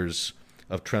 different esters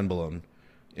of trenbolone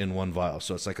in one vial.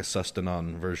 So it's like a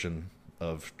Sustanon version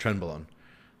of trenbolone.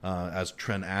 As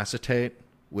trenacetate,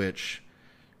 which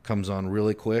comes on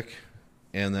really quick,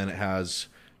 and then it has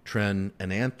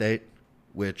trenanthate,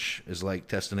 which is like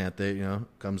testananthate,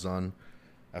 comes on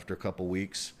after a couple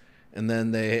weeks, and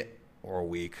then or a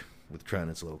week with tren,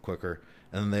 it's a little quicker.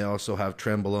 And then they also have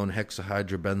trenbolone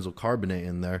hexahydrobenzyl carbonate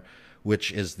in there,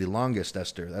 which is the longest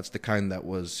ester. That's the kind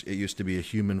it used to be a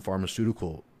human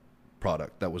pharmaceutical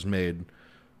product that was made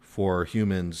for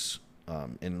humans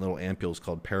in little ampules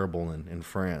called Parabolin in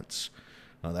France.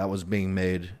 That was being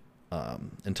made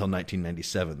until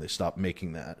 1997. They stopped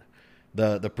making that.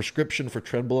 The prescription for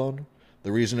trenbolone,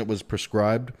 the reason it was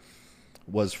prescribed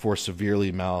was for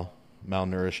severely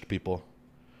malnourished people.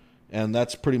 And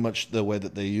that's pretty much the way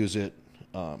that they use it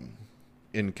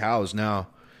in cows now.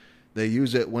 They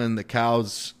use it when the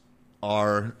cows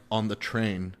are on the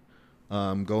train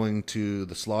going to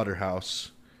the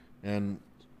slaughterhouse, and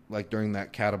like during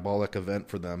that catabolic event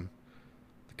for them,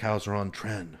 the cows are on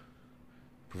tren,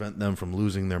 prevent them from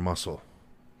losing their muscle.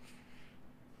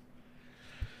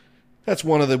 That's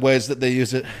one of the ways that they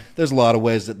use it. There's a lot of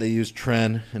ways that they use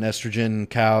tren and estrogen in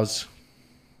cows.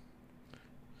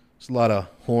 There's a lot of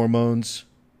hormones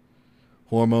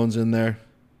in there.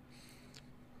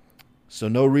 So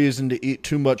no reason to eat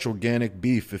too much organic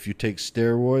beef if you take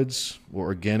steroids or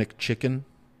organic chicken.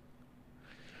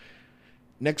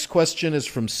 Next question is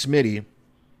from Smitty.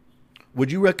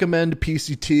 Would you recommend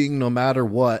PCTing no matter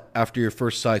what after your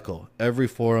first cycle? Every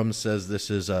forum says this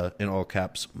is a, in all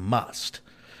caps, must.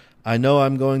 I know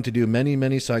I'm going to do many,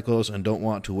 many cycles and don't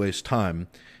want to waste time.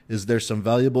 Is there some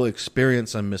valuable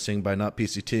experience I'm missing by not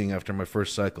PCTing after my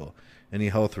first cycle? Any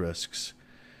health risks?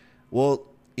 Well,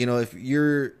 if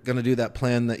you're going to do that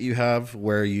plan that you have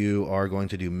where you are going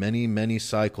to do many, many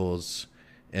cycles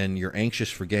and you're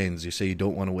anxious for gains, you say you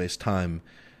don't want to waste time,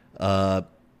 the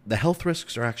health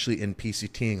risks are actually in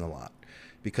PCTing a lot.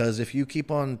 Because if you keep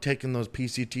on taking those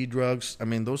PCT drugs,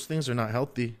 those things are not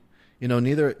healthy.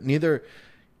 Neither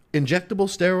injectable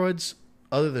steroids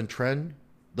other than tren,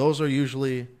 those are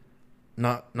usually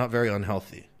not very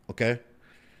unhealthy, okay?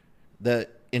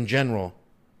 That in general,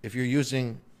 if you're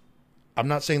using, I'm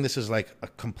not saying this is like a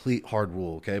complete hard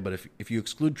rule, okay? But if you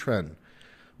exclude tren,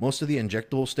 most of the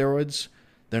injectable steroids,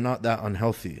 they're not that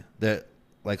unhealthy. That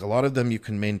like a lot of them you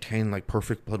can maintain like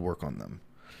perfect blood work on them.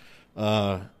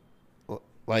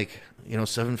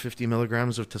 750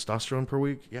 milligrams of testosterone per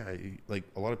week. Yeah, like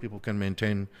a lot of people can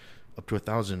maintain up to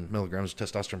 1,000 milligrams of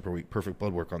testosterone per week, perfect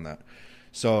blood work on that.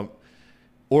 So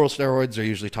oral steroids are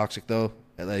usually toxic though.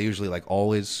 They usually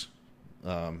always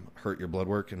hurt your blood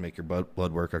work and make your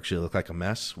blood work actually look like a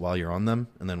mess while you're on them.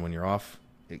 And then when you're off,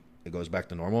 it goes back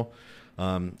to normal.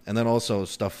 And then also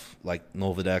stuff like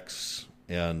Nolvadex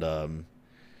and,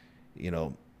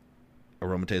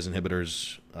 aromatase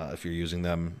inhibitors, if you're using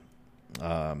them,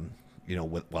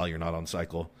 while you're not on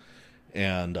cycle,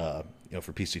 and,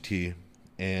 for PCT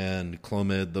and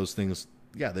Clomid, those things,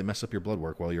 yeah, they mess up your blood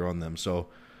work while you're on them. So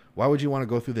why would you want to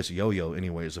go through this yo-yo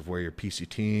anyways of where you're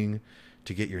PCTing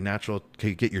to get your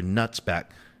nuts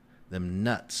back, them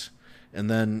nuts. And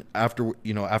then after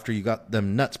you got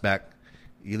them nuts back,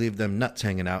 you leave them nuts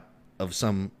hanging out of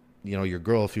your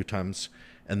girl a few times,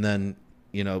 and then,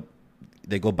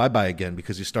 they go bye-bye again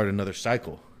because you start another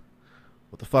cycle.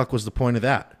 What the fuck was the point of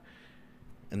that?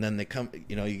 And then they come,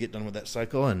 you get done with that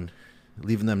cycle and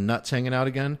leaving them nuts hanging out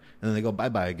again, and then they go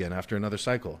bye-bye again after another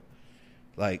cycle.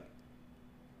 That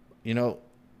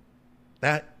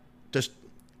just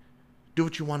do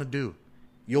what you want to do.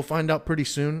 You'll find out pretty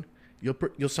soon. You'll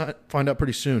find out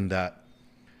pretty soon that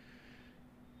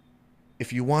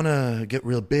if you want to get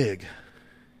real big,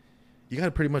 you got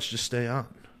to pretty much just stay on.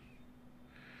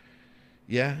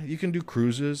 Yeah, you can do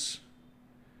cruises.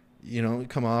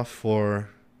 Come off for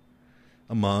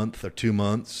a month or 2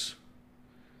 months.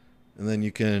 And then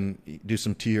you can do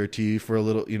some TRT for a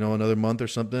little, another month or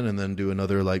something, and then do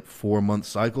another 4-month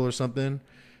cycle or something,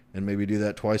 and maybe do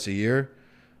that twice a year.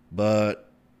 But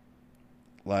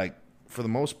for the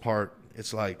most part,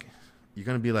 it's you're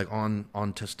gonna be like on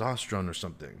testosterone or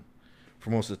something for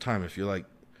most of the time. If you're like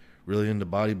really into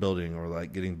bodybuilding or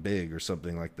like getting big or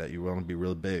something like that, you want to be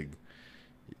real big.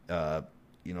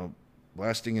 You know,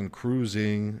 blasting and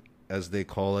cruising, as they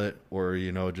call it, or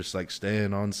you know, just like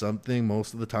staying on something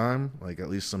most of the time, like at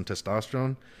least some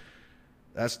testosterone.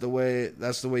 That's the way.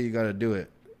 That's the way you got to do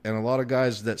it. And a lot of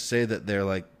guys that say that they're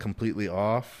like completely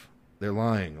off, they're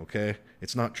lying. Okay,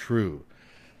 it's not true.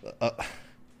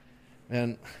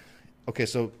 And okay,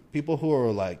 so people who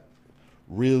are like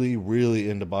really, really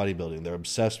into bodybuilding, they're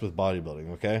obsessed with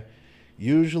bodybuilding. Okay,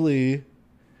 usually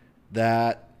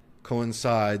that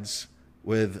coincides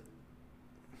with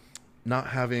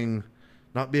not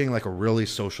being like a really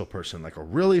social person, like a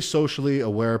really socially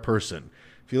aware person.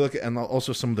 If you look at, and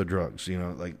also some of the drugs, you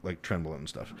know, like Trenbolone and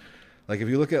stuff. Like if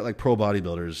you look at like pro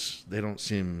bodybuilders, they don't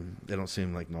seem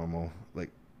like normal. Like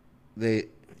they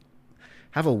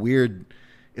have a weird,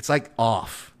 it's like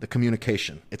off, the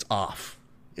communication. It's off.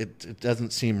 It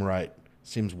doesn't seem right. It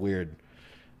seems weird.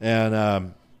 And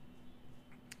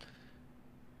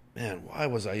man, why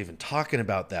was I even talking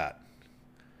about that?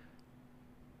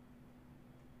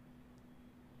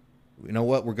 You know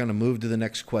what? We're going to move to the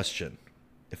next question.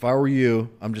 If I were you,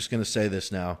 I'm just going to say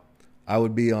this now. I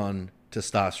would be on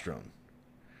testosterone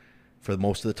for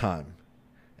most of the time.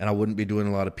 And I wouldn't be doing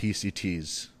a lot of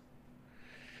PCTs.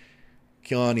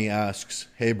 Kiani asks,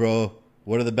 hey bro,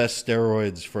 what are the best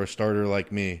steroids for a starter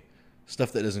like me?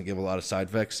 Stuff that doesn't give a lot of side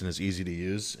effects and is easy to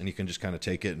use. And you can just kind of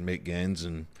take it and make gains.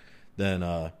 And then,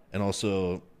 and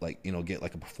also like, you know, get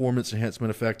like a performance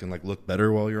enhancement effect and like look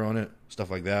better while you're on it.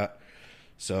 Stuff like that.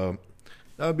 So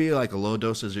that would be like a low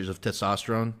dosage of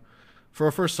testosterone. For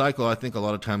a first cycle, I think a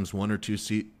lot of times 1 or 2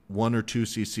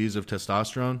 cc's of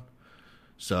testosterone.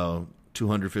 So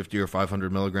 250 or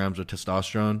 500 milligrams of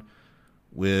testosterone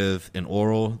with an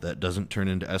oral that doesn't turn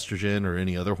into estrogen or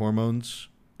any other hormones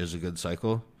is a good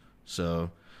cycle.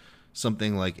 So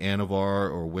something like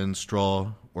Anavar or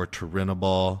Winstrol or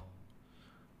Turinabol,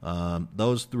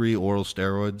 those 3 oral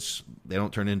steroids, they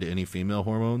don't turn into any female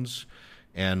hormones.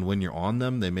 And when you're on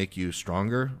them, they make you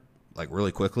stronger, like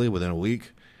really quickly within a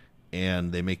week.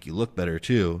 And they make you look better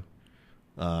too,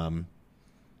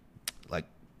 like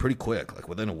pretty quick, like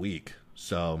within a week.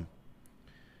 So,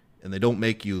 and they don't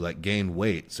make you like gain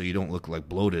weight, so you don't look like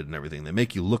bloated and everything. They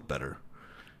make you look better.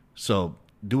 So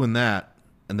doing that,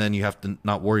 and then you have to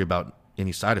not worry about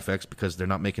any side effects because they're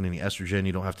not making any estrogen.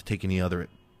 You don't have to take any other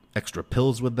extra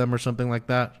pills with them or something like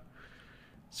that.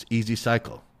 It's an easy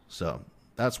cycle. So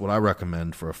that's what I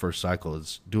recommend for a first cycle,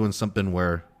 is doing something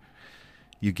where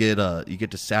you get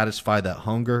to satisfy that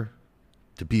hunger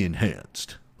to be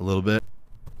enhanced a little bit.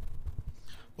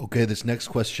 Okay, this next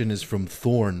question is from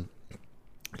Thorn.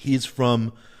 He's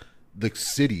from the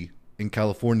city in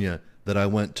California that I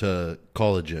went to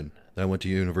college in, that I went to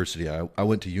university. I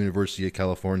went to University of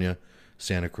California,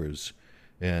 Santa Cruz.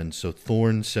 And so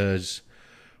Thorn says,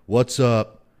 what's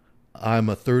up? I'm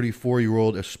a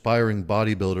 34-year-old aspiring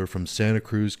bodybuilder from Santa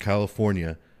Cruz,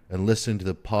 California, and listen to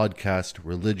the podcast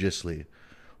religiously.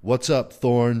 What's up,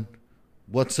 Thorn?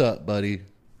 What's up, buddy?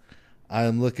 I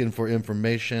am looking for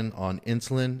information on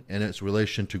insulin and its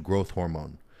relation to growth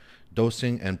hormone,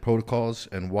 dosing and protocols,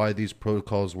 and why these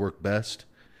protocols work best,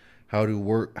 how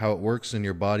it works in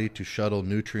your body to shuttle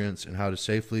nutrients, and how to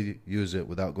safely use it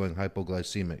without going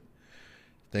hypoglycemic.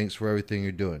 Thanks for everything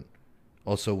you're doing.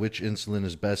 Also, which insulin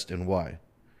is best and why?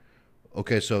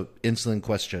 Okay, so insulin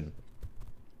question.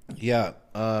 Yeah,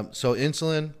 so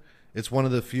insulin, it's one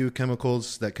of the few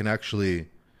chemicals that can actually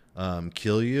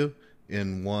kill you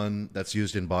in one, that's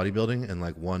used in bodybuilding in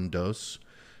like one dose.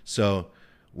 So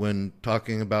when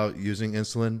talking about using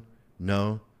insulin,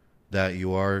 know that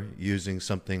you are using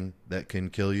something that can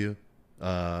kill you.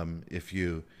 If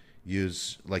you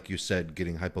use, like you said,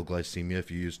 getting hypoglycemia,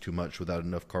 if you use too much without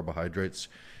enough carbohydrates,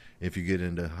 if you get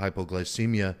into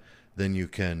hypoglycemia, then you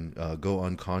can go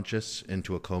unconscious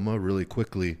into a coma really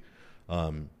quickly,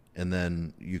 and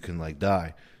then you can like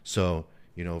die. So,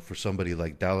 you know, for somebody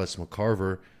like Dallas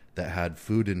McCarver that had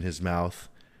food in his mouth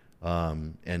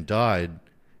and died,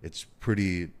 it's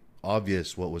pretty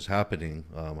obvious what was happening.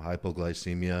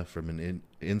 Hypoglycemia from an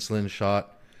insulin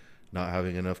shot, not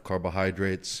having enough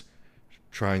carbohydrates,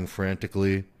 trying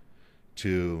frantically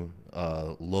to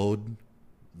load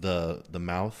the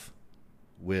mouth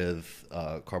with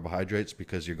carbohydrates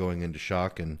because you're going into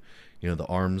shock. And you know, the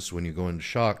arms, when you go into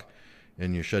shock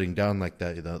and you're shutting down like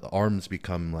that, the arms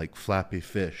become like flappy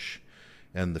fish,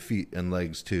 and the feet and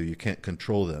legs too, you can't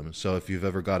control them. So if you've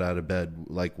ever got out of bed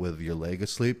like with your leg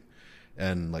asleep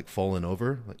and like fallen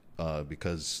over,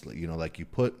 because you know, like you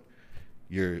put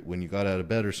when you got out of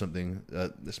bed or something,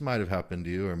 this might have happened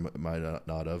to you or might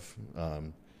not have,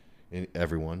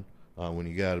 everyone. When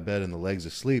you get out of bed and the leg's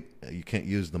asleep, you can't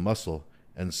use the muscle,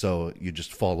 and so you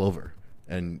just fall over,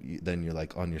 and then you're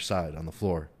like on your side on the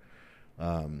floor.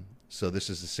 So this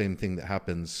is the same thing that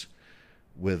happens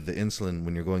with the insulin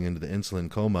when you're going into the insulin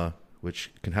coma,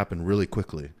 which can happen really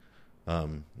quickly.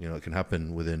 It can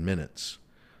happen within minutes.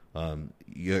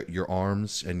 Your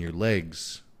arms and your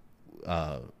legs,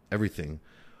 everything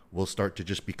will start to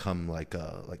just become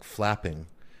like flapping,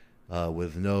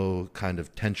 with no kind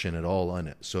of tension at all on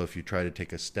it. So if you try to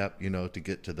take a step, to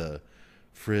get to the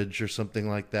fridge or something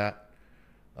like that,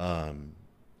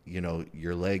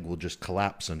 your leg will just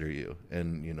collapse under you,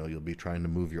 and you'll be trying to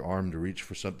move your arm to reach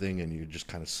for something, and you're just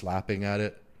kind of slapping at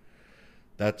it.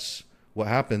 That's what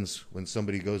happens when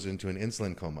somebody goes into an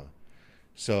insulin coma.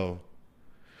 So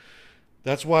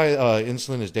that's why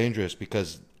insulin is dangerous,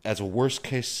 because as a worst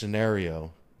case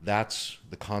scenario, that's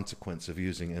the consequence of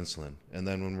using insulin. And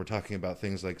then when we're talking about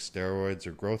things like steroids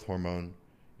or growth hormone,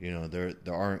 there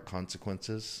aren't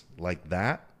consequences like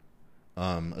that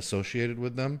associated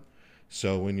with them.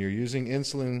 So when you're using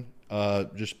insulin,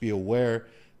 just be aware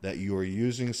that you are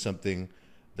using something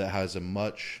that has a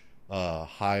much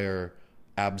higher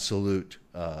absolute,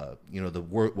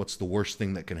 what's the worst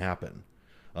thing that can happen.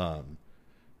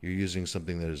 You're using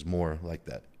something that is more like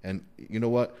that. And you know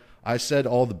what? I said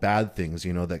all the bad things,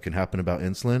 that can happen about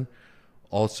insulin.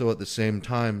 Also, at the same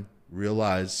time,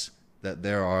 realize that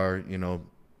there are,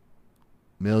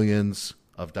 millions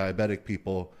of diabetic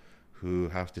people who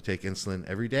have to take insulin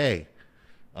every day.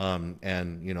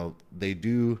 And they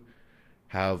do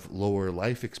have lower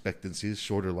life expectancies,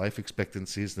 shorter life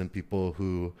expectancies than people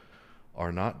who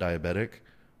are not diabetic.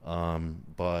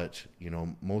 But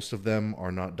most of them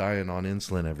are not dying on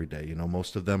insulin every day.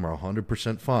 Most of them are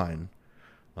 100% fine.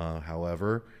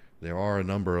 However, there are a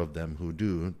number of them who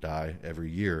do die every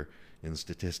year in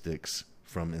statistics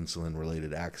from insulin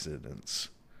related accidents.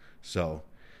 So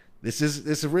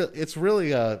it's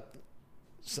really a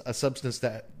substance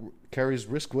that carries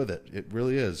risk with it. It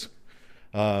really is.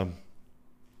 As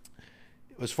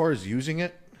far as using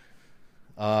it,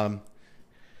 the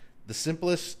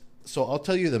simplest, so I'll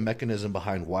tell you the mechanism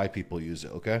behind why people use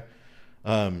it. Okay.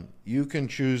 You can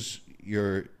choose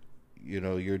your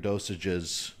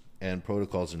dosages and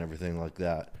protocols and everything like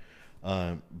that.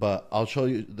 But I'll show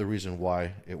you the reason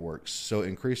why it works. So it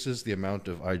increases the amount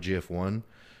of IGF-1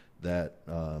 that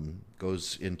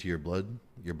goes into your blood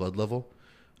level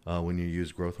when you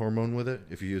use growth hormone with it.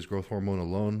 If you use growth hormone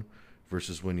alone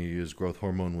versus when you use growth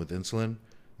hormone with insulin,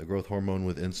 the growth hormone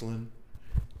with insulin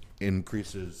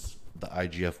increases the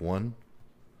IGF-1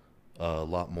 a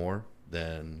lot more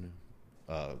than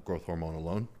growth hormone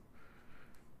alone.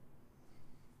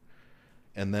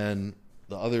 And then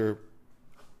the other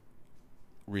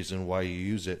reason why you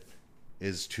use it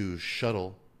is to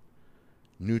shuttle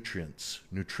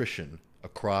nutrition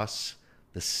across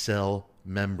the cell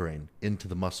membrane into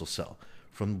the muscle cell,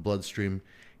 from the bloodstream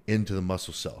into the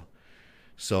muscle cell.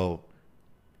 So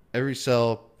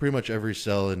pretty much every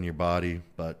cell in your body,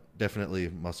 but definitely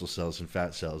muscle cells and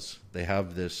fat cells, they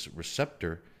have this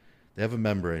receptor. They have a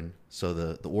membrane. So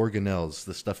the organelles,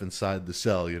 the stuff inside the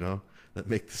cell, that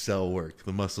make the cell work,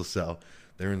 the muscle cell,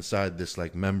 they're inside this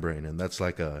like membrane, and that's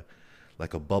like a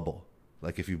bubble.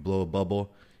 Like if you blow a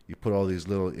bubble, you put all these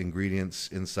little ingredients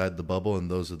inside the bubble, and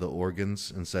those are the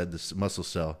organs inside this muscle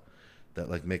cell that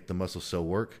like make the muscle cell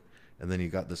work. And then you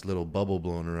got this little bubble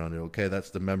blowing around it. Okay, that's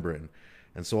the membrane.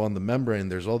 And so on the membrane,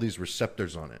 there's all these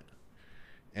receptors on it.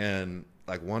 And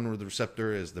like one of the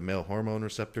receptor is the male hormone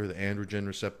receptor, the androgen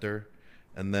receptor.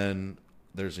 And then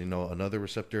there's, another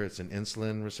receptor. It's an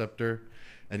insulin receptor.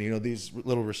 And, these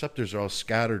little receptors are all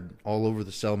scattered all over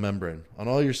the cell membrane on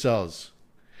all your cells.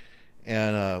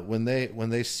 And when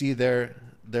they see their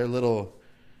little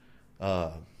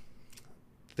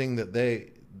thing that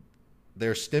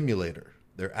their stimulator,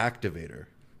 their activator,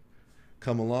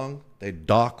 come along, they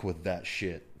dock with that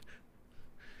shit.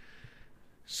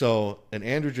 So an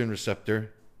androgen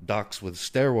receptor docks with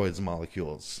steroids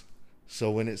molecules.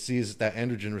 So when it sees that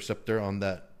androgen receptor on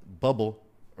that bubble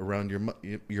around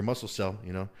your muscle cell,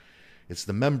 it's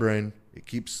the membrane. It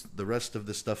keeps the rest of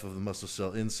the stuff of the muscle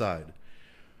cell inside.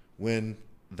 When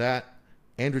that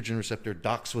androgen receptor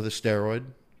docks with a steroid,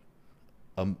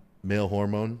 a male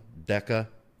hormone, DECA,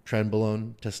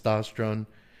 trenbolone, testosterone,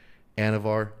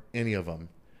 Anavar, any of them,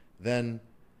 then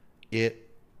it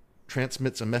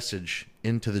transmits a message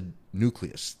into the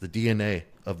nucleus, the DNA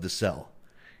of the cell,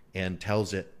 and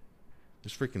tells it,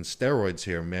 there's freaking steroids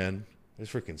here, man.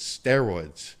 There's freaking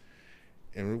steroids.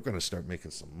 And we're going to start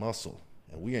making some muscle.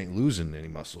 And we ain't losing any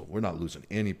muscle. We're not losing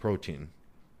any protein.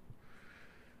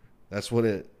 That's what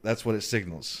it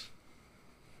signals.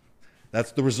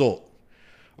 That's the result.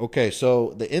 Okay,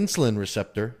 so the insulin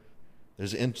receptor,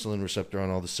 there's an insulin receptor on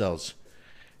all the cells.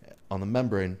 On the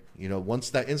membrane, you know, once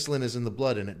that insulin is in the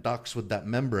blood and it docks with that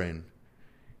membrane,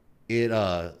 it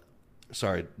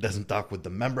doesn't dock with the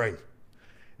membrane.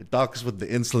 It docks with the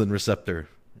insulin receptor.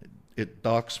 It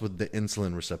docks with the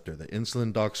insulin receptor. The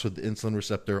insulin docks with the insulin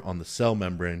receptor on the cell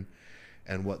membrane.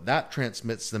 And what that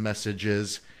transmits the message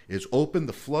is open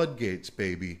the floodgates,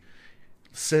 baby.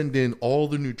 Send in all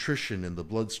the nutrition in the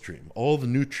bloodstream, all the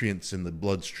nutrients in the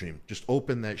bloodstream. Just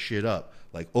open that shit up,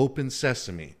 like open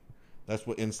sesame. That's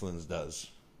what insulin does.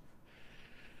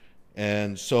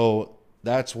 And so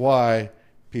that's why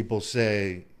people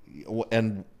say,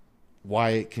 and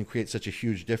why it can create such a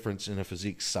huge difference in a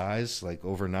physique size, like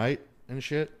overnight and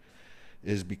shit,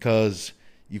 is because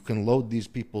you can load these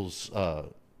people's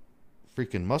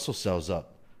freaking muscle cells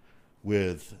up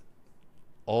with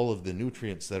all of the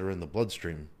nutrients that are in the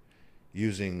bloodstream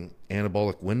using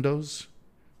anabolic windows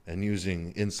and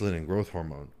using insulin and growth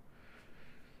hormone.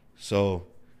 So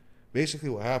basically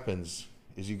what happens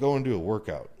is you go and do a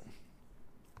workout.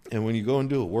 And when you go and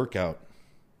do a workout,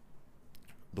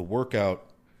 the workout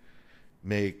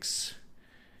makes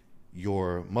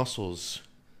your muscles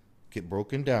get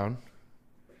broken down.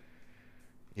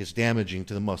 It's damaging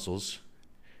to the muscles.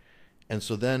 And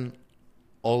so then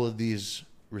all of these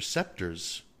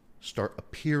receptors start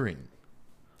appearing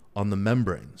on the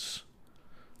membranes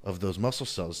of those muscle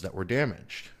cells that were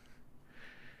damaged.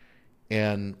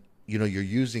 And, you know, you're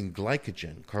using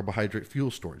glycogen, carbohydrate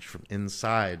fuel storage, from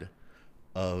inside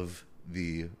of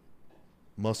the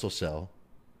muscle cell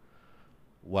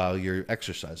while you're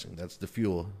exercising. That's the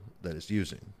fuel that it's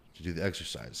using to do the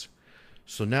exercise.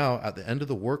 So now at the end of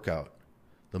the workout,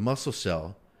 the muscle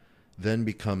cell then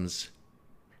becomes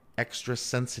extra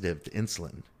sensitive to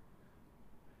insulin.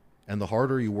 And the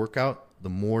harder you work out, the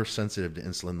more sensitive to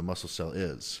insulin the muscle cell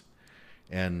is.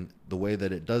 And the way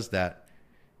that it does that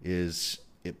is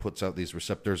it puts out these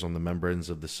receptors on the membranes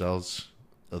of the cells,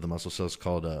 of the muscle cells,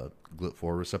 called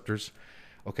GLUT4 receptors.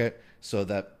 Okay, so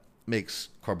that makes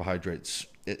carbohydrates,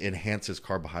 it enhances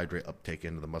carbohydrate uptake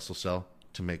into the muscle cell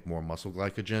to make more muscle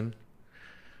glycogen.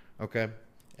 Okay,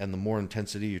 and the more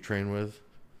intensity you train with,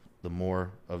 the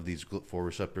more of these GLUT4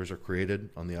 receptors are created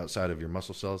on the outside of your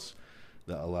muscle cells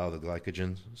that allow the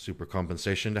glycogen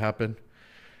supercompensation to happen.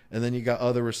 And then you got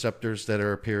other receptors that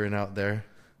are appearing out there,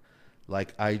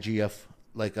 like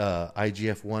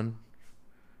IGF-1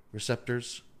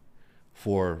 receptors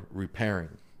for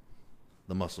repairing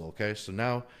the muscle. Okay, so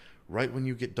now right when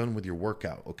you get done with your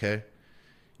workout, okay,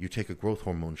 you take a growth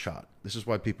hormone shot. This is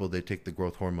why people, they take the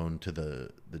growth hormone to the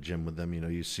gym with them. You know,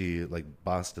 you see like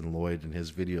Boston Lloyd in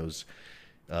his videos,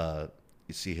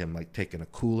 you see him like taking a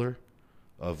cooler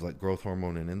of like growth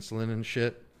hormone and insulin and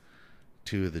shit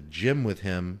to the gym with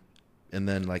him. And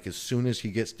then like as soon as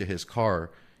he gets to his car,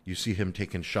 you see him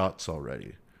taking shots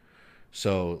already.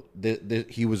 So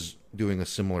he was doing a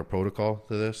similar protocol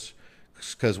to this,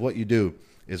 because what you do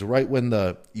is right when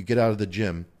you get out of the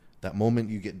gym, that moment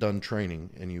you get done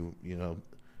training, and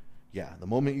the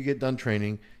moment you get done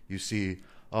training, you see,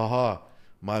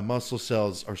 my muscle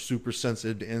cells are super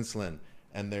sensitive to insulin,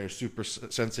 and they're super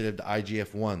sensitive to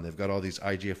IGF-1. They've got all these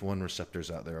IGF-1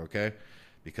 receptors out there, okay?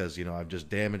 Because, I've just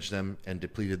damaged them and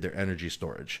depleted their energy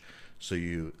storage. So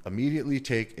you immediately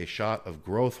take a shot of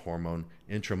growth hormone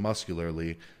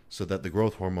intramuscularly so that the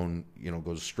growth hormone,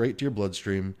 goes straight to your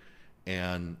bloodstream.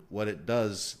 And what it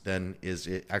does then is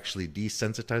it actually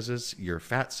desensitizes your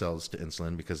fat cells to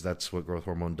insulin, because that's what growth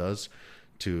hormone does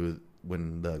to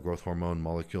when the growth hormone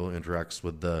molecule interacts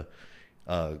with the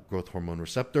growth hormone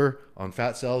receptor on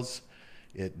fat cells.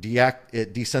 It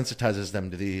desensitizes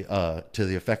them to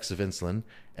the effects of insulin,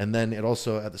 and then it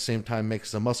also at the same time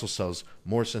makes the muscle cells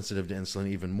more sensitive to insulin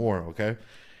even more. Okay,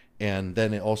 and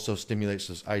then it also stimulates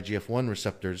those IGF-1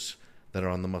 receptors that are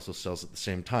on the muscle cells at the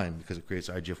same time, because it creates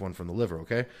IGF-1 from the liver.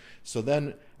 Okay, so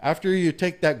then after you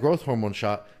take that growth hormone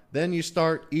shot, then you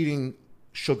start eating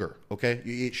sugar. Okay,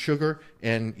 you eat sugar,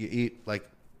 and you eat like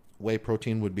whey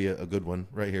protein would be a good one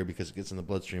right here, because it gets in the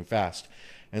bloodstream fast.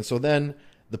 And so then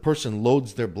the person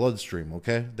loads their bloodstream.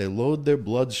 Okay, they load their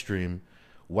bloodstream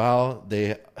while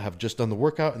they have just done the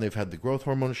workout and they've had the growth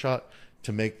hormone shot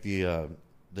to make the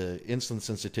insulin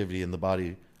sensitivity in the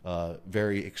body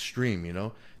very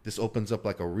extreme. This opens up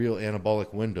like a real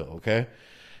anabolic window. Okay,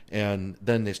 and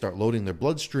then they start loading their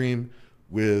bloodstream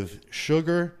with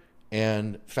sugar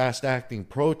and fast acting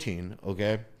protein.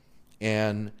 Okay,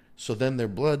 and so then their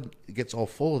blood gets all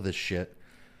full of this shit,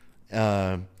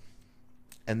 and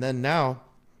And then now,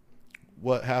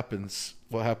 what happens?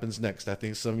 What happens next? I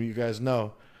think some of you guys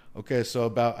know. Okay, so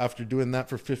about after doing that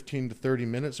for 15 to 30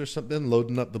 minutes or something,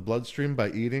 loading up the bloodstream by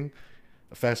eating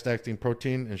a fast-acting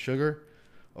protein and sugar.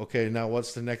 Okay, now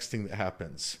what's the next thing that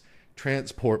happens?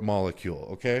 Transport molecule,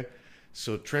 okay?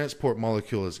 So transport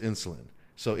molecule is insulin.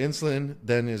 So insulin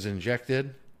then is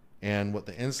injected, and what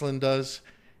the insulin does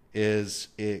is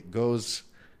it goes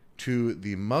to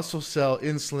the muscle cell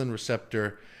insulin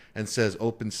receptor and says,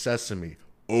 open sesame,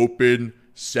 open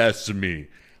sesame,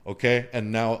 okay?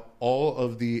 And now all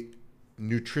of the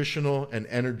nutritional and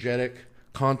energetic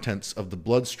contents of the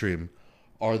bloodstream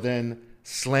are then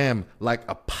slammed like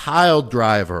a pile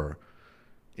driver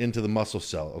into the muscle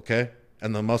cell, okay?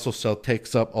 And the muscle cell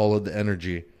takes up all of the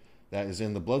energy that is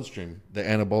in the bloodstream, the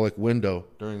anabolic window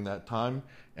during that time,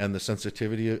 and the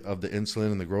sensitivity of the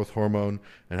insulin and the growth hormone,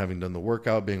 and having done the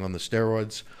workout, being on the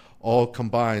steroids, all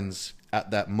combines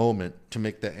at that moment to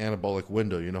make the anabolic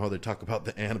window. You know how they talk about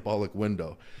the anabolic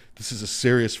window? This is a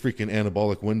serious freaking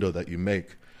anabolic window that you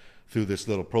make through this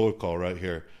little protocol right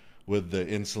here with the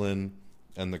insulin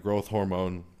and the growth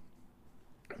hormone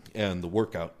and the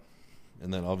workout.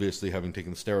 And then obviously having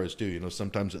taken the steroids too. You know,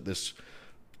 sometimes at this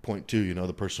point too, you know,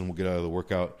 the person will get out of the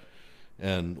workout,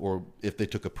 and or if they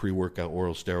took a pre-workout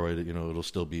oral steroid, you know, it'll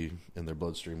still be in their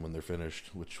bloodstream when they're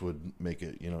finished, which would make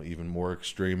it, you know, even more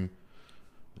extreme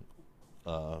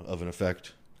of an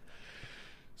effect.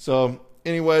 So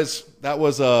anyways, that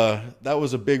was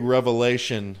a big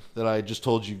revelation that I just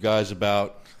told you guys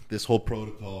about this whole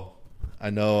protocol. I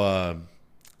know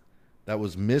that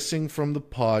was missing from the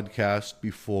podcast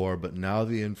before, but now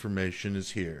the information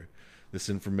is here. This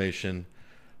information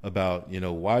about, you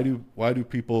know, why do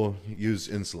people use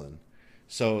insulin?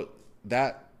 So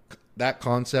that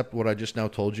concept, what I just now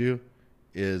told you,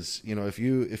 is, you know, if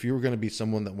you were going to be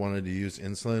someone that wanted to use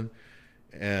insulin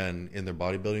and in their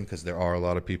bodybuilding, because there are a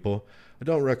lot of people, I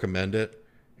don't recommend it.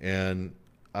 And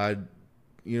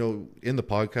you know, in the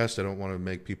podcast, I don't want to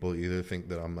make people either think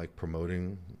that I'm like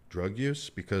promoting drug use,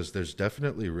 because there's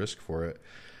definitely risk for it,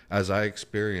 as I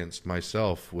experienced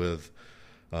myself with,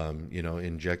 you know,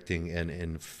 injecting an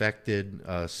infected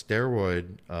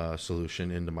steroid solution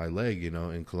into my leg, you know,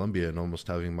 in Colombia, and almost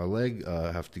having my leg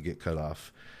have to get cut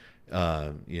off,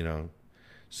 you know.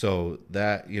 So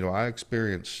that, you know, I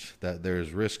experienced that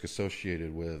there's risk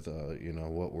associated with, you know,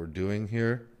 what we're doing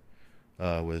here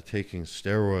with taking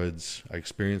steroids. I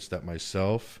experienced that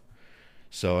myself.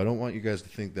 So I don't want you guys to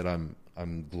think that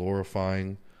I'm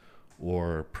glorifying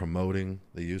or promoting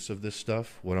the use of this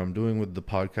stuff. What I'm doing with the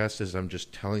podcast is I'm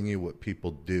just telling you what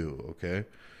people do, okay?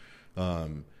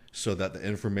 So that the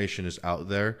information is out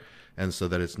there, and so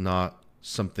that it's not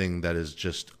something that is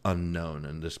just unknown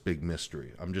and this big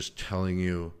mystery. I'm just telling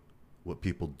you what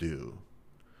people do.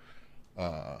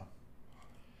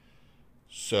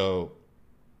 So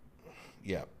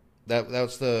yeah,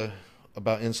 that's the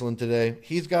about insulin today.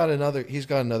 He's got another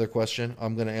question.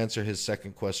 I'm going to answer his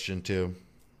second question too.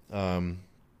 You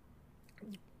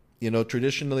know,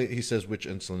 traditionally, he says, which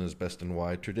insulin is best and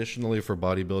why? Traditionally for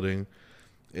bodybuilding,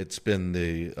 it's been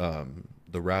the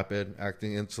rapid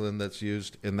acting insulin that's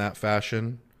used in that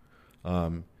fashion.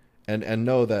 And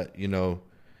know that, you know,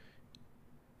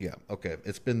 yeah, okay,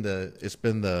 it's been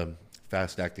the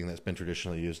fast acting that's been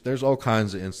traditionally used. There's all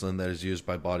kinds of insulin that is used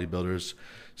by bodybuilders.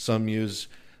 Some use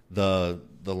the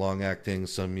long acting,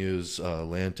 some use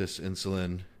Lantus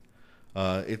insulin.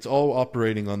 It's all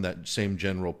operating on that same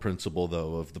general principle,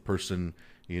 though, of the person,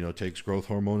 you know, takes growth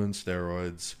hormone and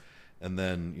steroids, and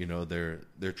then, you know,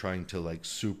 they're trying to like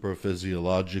super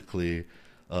physiologically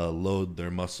load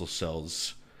their muscle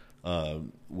cells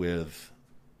with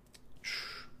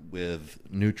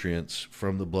nutrients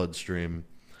from the bloodstream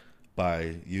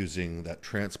by using that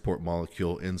transport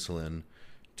molecule insulin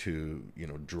to, you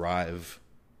know, drive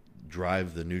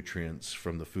the nutrients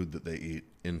from the food that they eat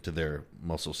into their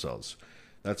muscle cells.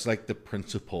 That's like the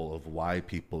principle of why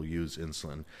people use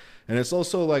insulin. And it's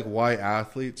also like why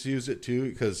athletes use it too,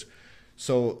 because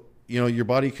so, you know, your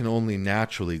body can only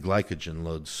naturally glycogen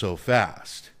load so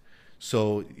fast.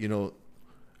 So, you know,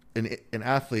 an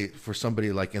athlete, for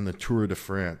somebody like in the Tour de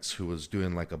France who was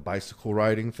doing like a bicycle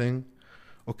riding thing,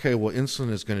 okay, well, insulin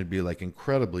is going to be like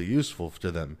incredibly useful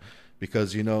to them,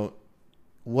 because, you know,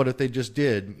 what if they just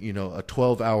did, you know, a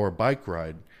 12-hour bike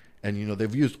ride, and, you know,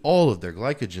 they've used all of their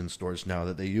glycogen stores now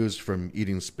that they used from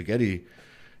eating spaghetti,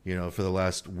 you know, for the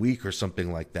last week or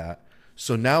something like that.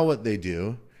 So now what they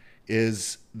do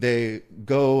is they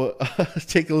go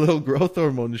take a little growth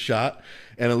hormone shot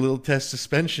and a little test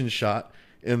suspension shot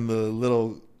in the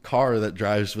little car that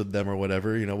drives with them or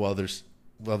whatever, you know, while they're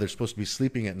while they're supposed to be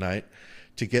sleeping at night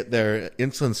to get their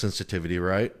insulin sensitivity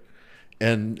right.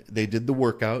 And they did the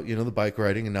workout, the bike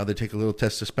riding, and now they take a little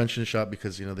test suspension shot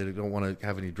because, they don't want to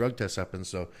have any drug tests happen.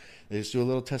 So they just do a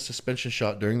little test suspension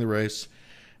shot during the race.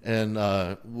 And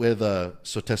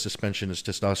so test suspension is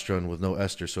testosterone with no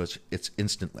ester, so it's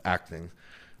instant acting.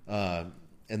 And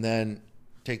then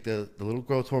take the little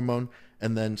growth hormone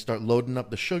and then start loading up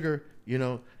the sugar.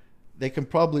 They can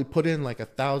probably put in like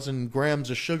 1,000 grams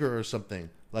of sugar or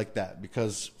something like that,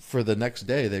 because for the next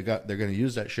day they're going to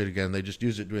use that shit again. They just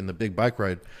use it during the big bike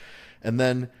ride, and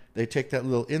then they take that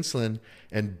little insulin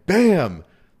and bam,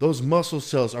 those muscle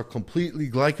cells are completely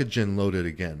glycogen loaded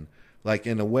again, like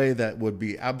in a way that would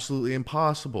be absolutely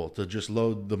impossible to just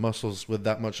load the muscles with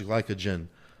that much glycogen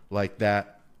like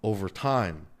that over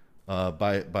time,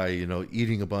 by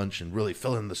eating a bunch and really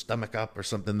filling the stomach up or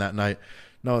something that night.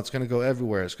 No, it's going to go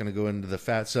everywhere. It's going to go into the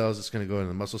fat cells, it's going to go into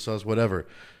the muscle cells, whatever.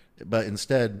 But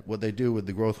instead, what they do with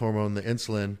the growth hormone, the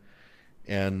insulin,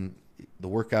 and the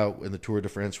workout in the Tour de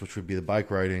France, which would be the bike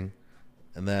riding,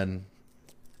 and then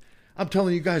I'm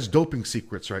telling you guys doping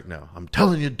secrets right now. I'm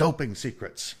telling you doping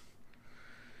secrets.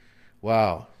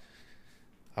 Wow.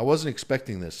 I wasn't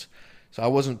expecting this. So I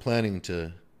wasn't planning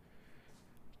to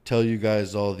tell you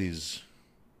guys all these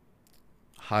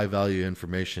high value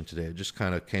information today. It just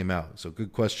kind of came out. So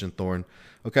good question, Thorn.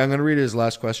 Okay, I'm going to read his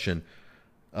last question.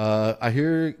 I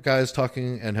hear guys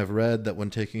talking and have read that when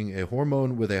taking a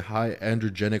hormone with a high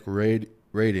androgenic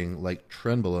rating like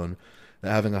trenbolone,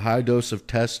 that having a high dose of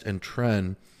test and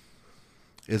tren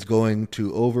is going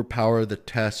to overpower the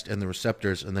test and the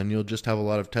receptors, and then you'll just have a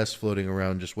lot of tests floating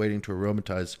around just waiting to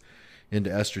aromatize into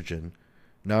estrogen.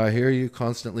 Now, I hear you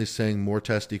constantly saying more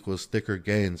test equals thicker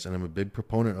gains, and I'm a big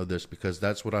proponent of this because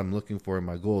that's what I'm looking for in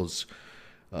my goals.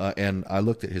 And I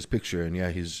looked at his picture, and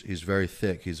yeah, he's very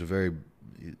thick. He's very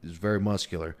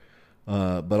muscular.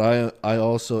 But I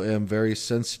also am very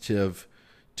sensitive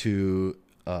to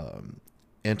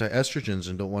anti-estrogens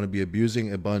and don't want to be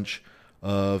abusing a bunch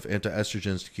of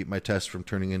anti-estrogens to keep my test from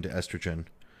turning into estrogen.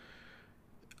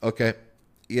 Okay,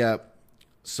 yeah.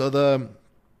 So the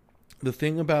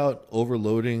thing about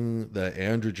overloading the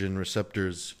androgen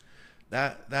receptors,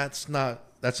 that's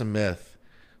a myth.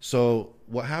 So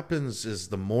what happens is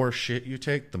the more shit you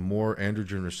take, the more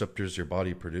androgen receptors your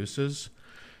body produces.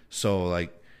 So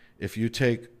like if you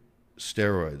take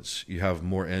steroids, you have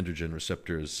more androgen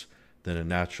receptors than a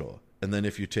natural. And then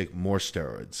if you take more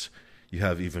steroids, you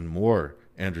have even more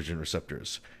androgen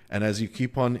receptors. And as you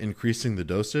keep on increasing the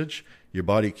dosage, your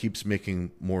body keeps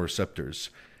making more receptors.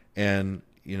 And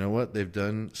you know what? They've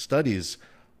done studies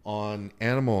on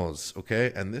animals,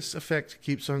 okay? And this effect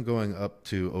keeps on going up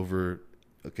to over,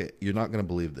 okay, you're not going to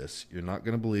believe this. You're not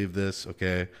going to believe this,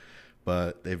 okay?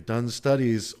 But they've done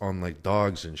studies on like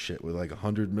dogs and shit with like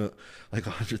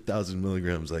 100,000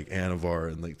 milligrams like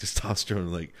Anavar and like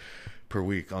testosterone like per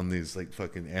week on these like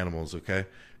fucking animals, okay?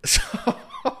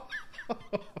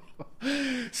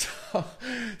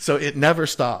 So it never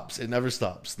stops. It never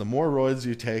stops. The more roids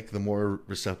you take, the more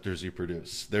receptors you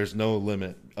produce. There's no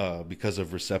limit because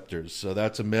of receptors. So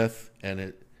that's a myth,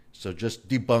 so just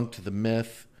debunked the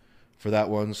myth for that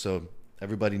one. So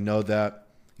everybody know that.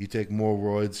 You take more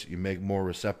roids, you make more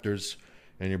receptors,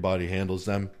 and your body handles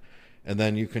them. And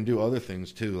then you can do other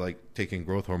things too, like taking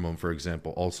growth hormone, for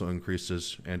example, also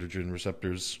increases androgen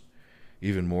receptors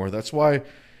even more. That's why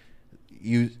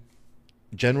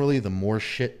generally the more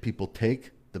shit people take,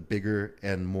 the bigger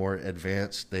and more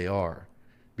advanced they are,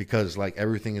 because like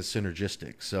everything is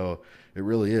synergistic. So it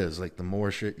really is like the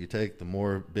more shit you take, the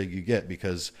more big you get,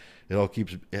 because it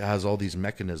has all these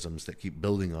mechanisms that keep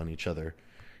building on each other.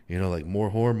 Like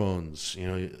more hormones,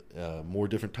 more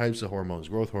different types of hormones,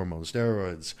 growth hormones,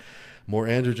 steroids, more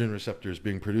androgen receptors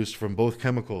being produced from both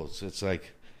chemicals. It's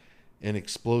like an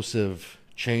explosive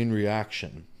chain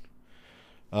reaction.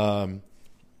 And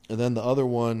then the other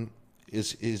one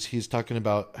is he's talking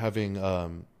about having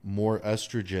more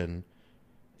estrogen.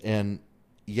 And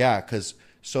yeah,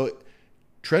 so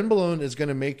trenbolone is going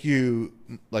to make you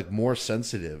like more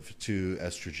sensitive to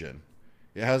estrogen.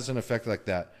 It has an effect like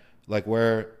that, like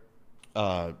where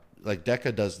like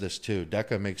DECA does this too.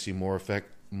 DECA makes you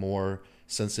more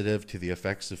sensitive to the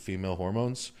effects of female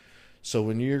hormones. So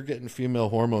when you're getting female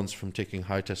hormones from taking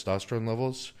high testosterone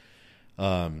levels,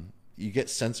 you get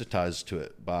sensitized to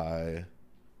it by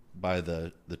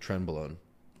the trenbolone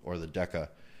or the DECA.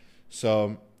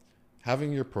 So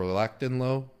having your prolactin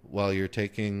low while you're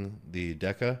taking the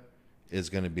DECA is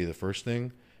going to be the first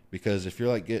thing, because if you're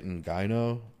like getting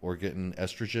gyno or getting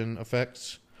estrogen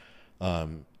effects,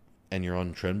 and you're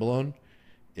on trenbolone,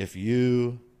 if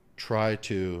you try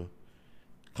to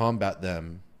combat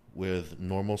them with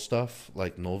normal stuff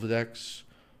like Nolvadex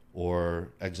or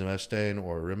Exemestane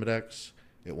or Arimidex,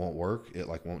 it won't work. It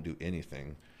like won't do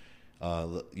anything.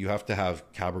 You have to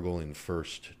have cabergoline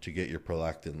first to get your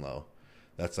prolactin low.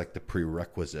 That's like the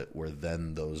prerequisite where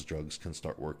then those drugs can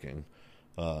start working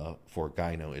for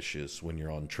gyno issues when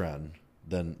you're on tren.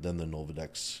 Then the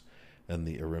Nolvadex and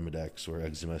the Arimidex or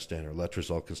Exemestane or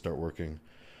Letrozole can start working.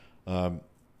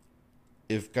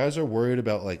 If guys are worried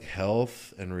about like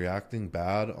health and reacting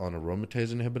bad on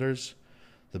aromatase inhibitors,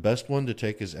 the best one to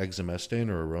take is Exemestane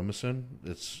or Aromacin.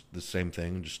 It's the same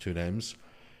thing, just two names.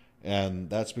 And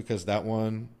that's because that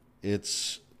one,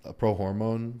 it's a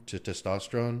prohormone to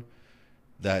testosterone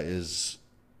that is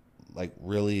like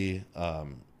really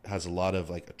has a lot of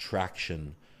like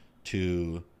attraction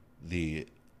to the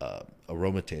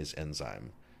aromatase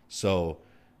enzyme. So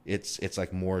it's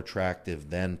like more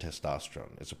attractive than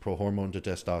testosterone. It's a prohormone to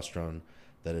testosterone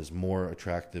that is more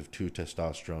attractive to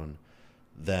testosterone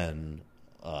than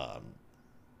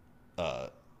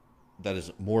that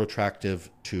is more attractive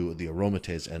to the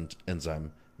aromatase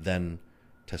enzyme than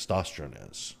testosterone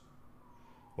is.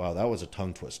 Wow, that was a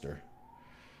tongue twister.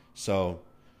 So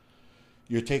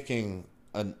you're taking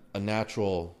a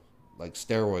natural like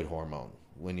steroid hormone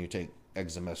when you take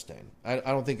Exemestane. I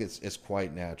don't think it's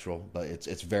quite natural, but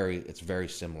it's very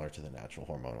similar to the natural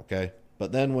hormone, okay?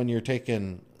 But then when you're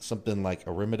taking something like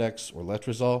Arimidex or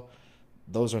Letrozole,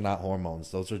 those are not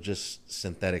hormones. Those are just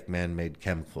synthetic man-made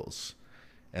chemicals,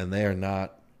 and they are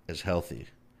not as healthy.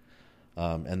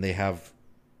 And they have,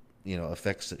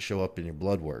 effects that show up in your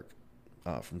blood work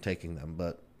from taking them.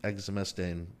 But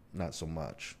Exemestane, not so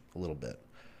much. A little bit.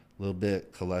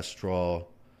 Cholesterol.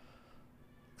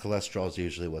 Cholesterol is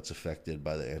usually what's affected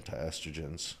by the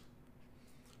antiestrogens.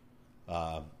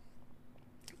 So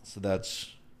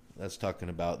that's talking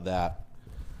about that.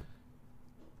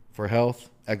 For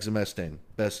health, Exemestane,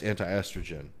 best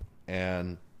antiestrogen.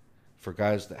 And for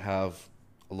guys that have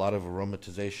a lot of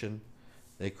aromatization,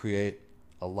 they create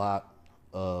a lot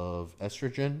of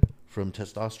estrogen from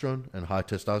testosterone and high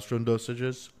testosterone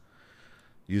dosages.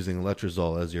 Using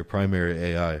letrozole as your primary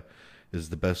AI is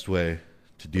the best way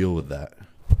to deal with that.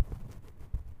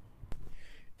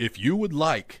 If you would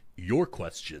like your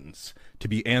questions to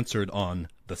be answered on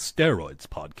the Steroids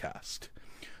Podcast,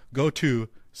 go to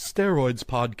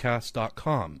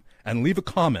steroidspodcast.com and leave a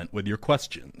comment with your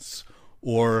questions,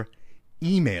 or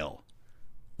email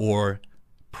or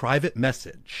private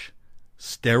message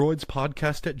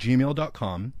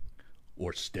steroidspodcast@gmail.com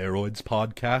or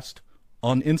steroidspodcast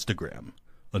on Instagram.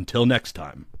 Until next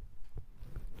time.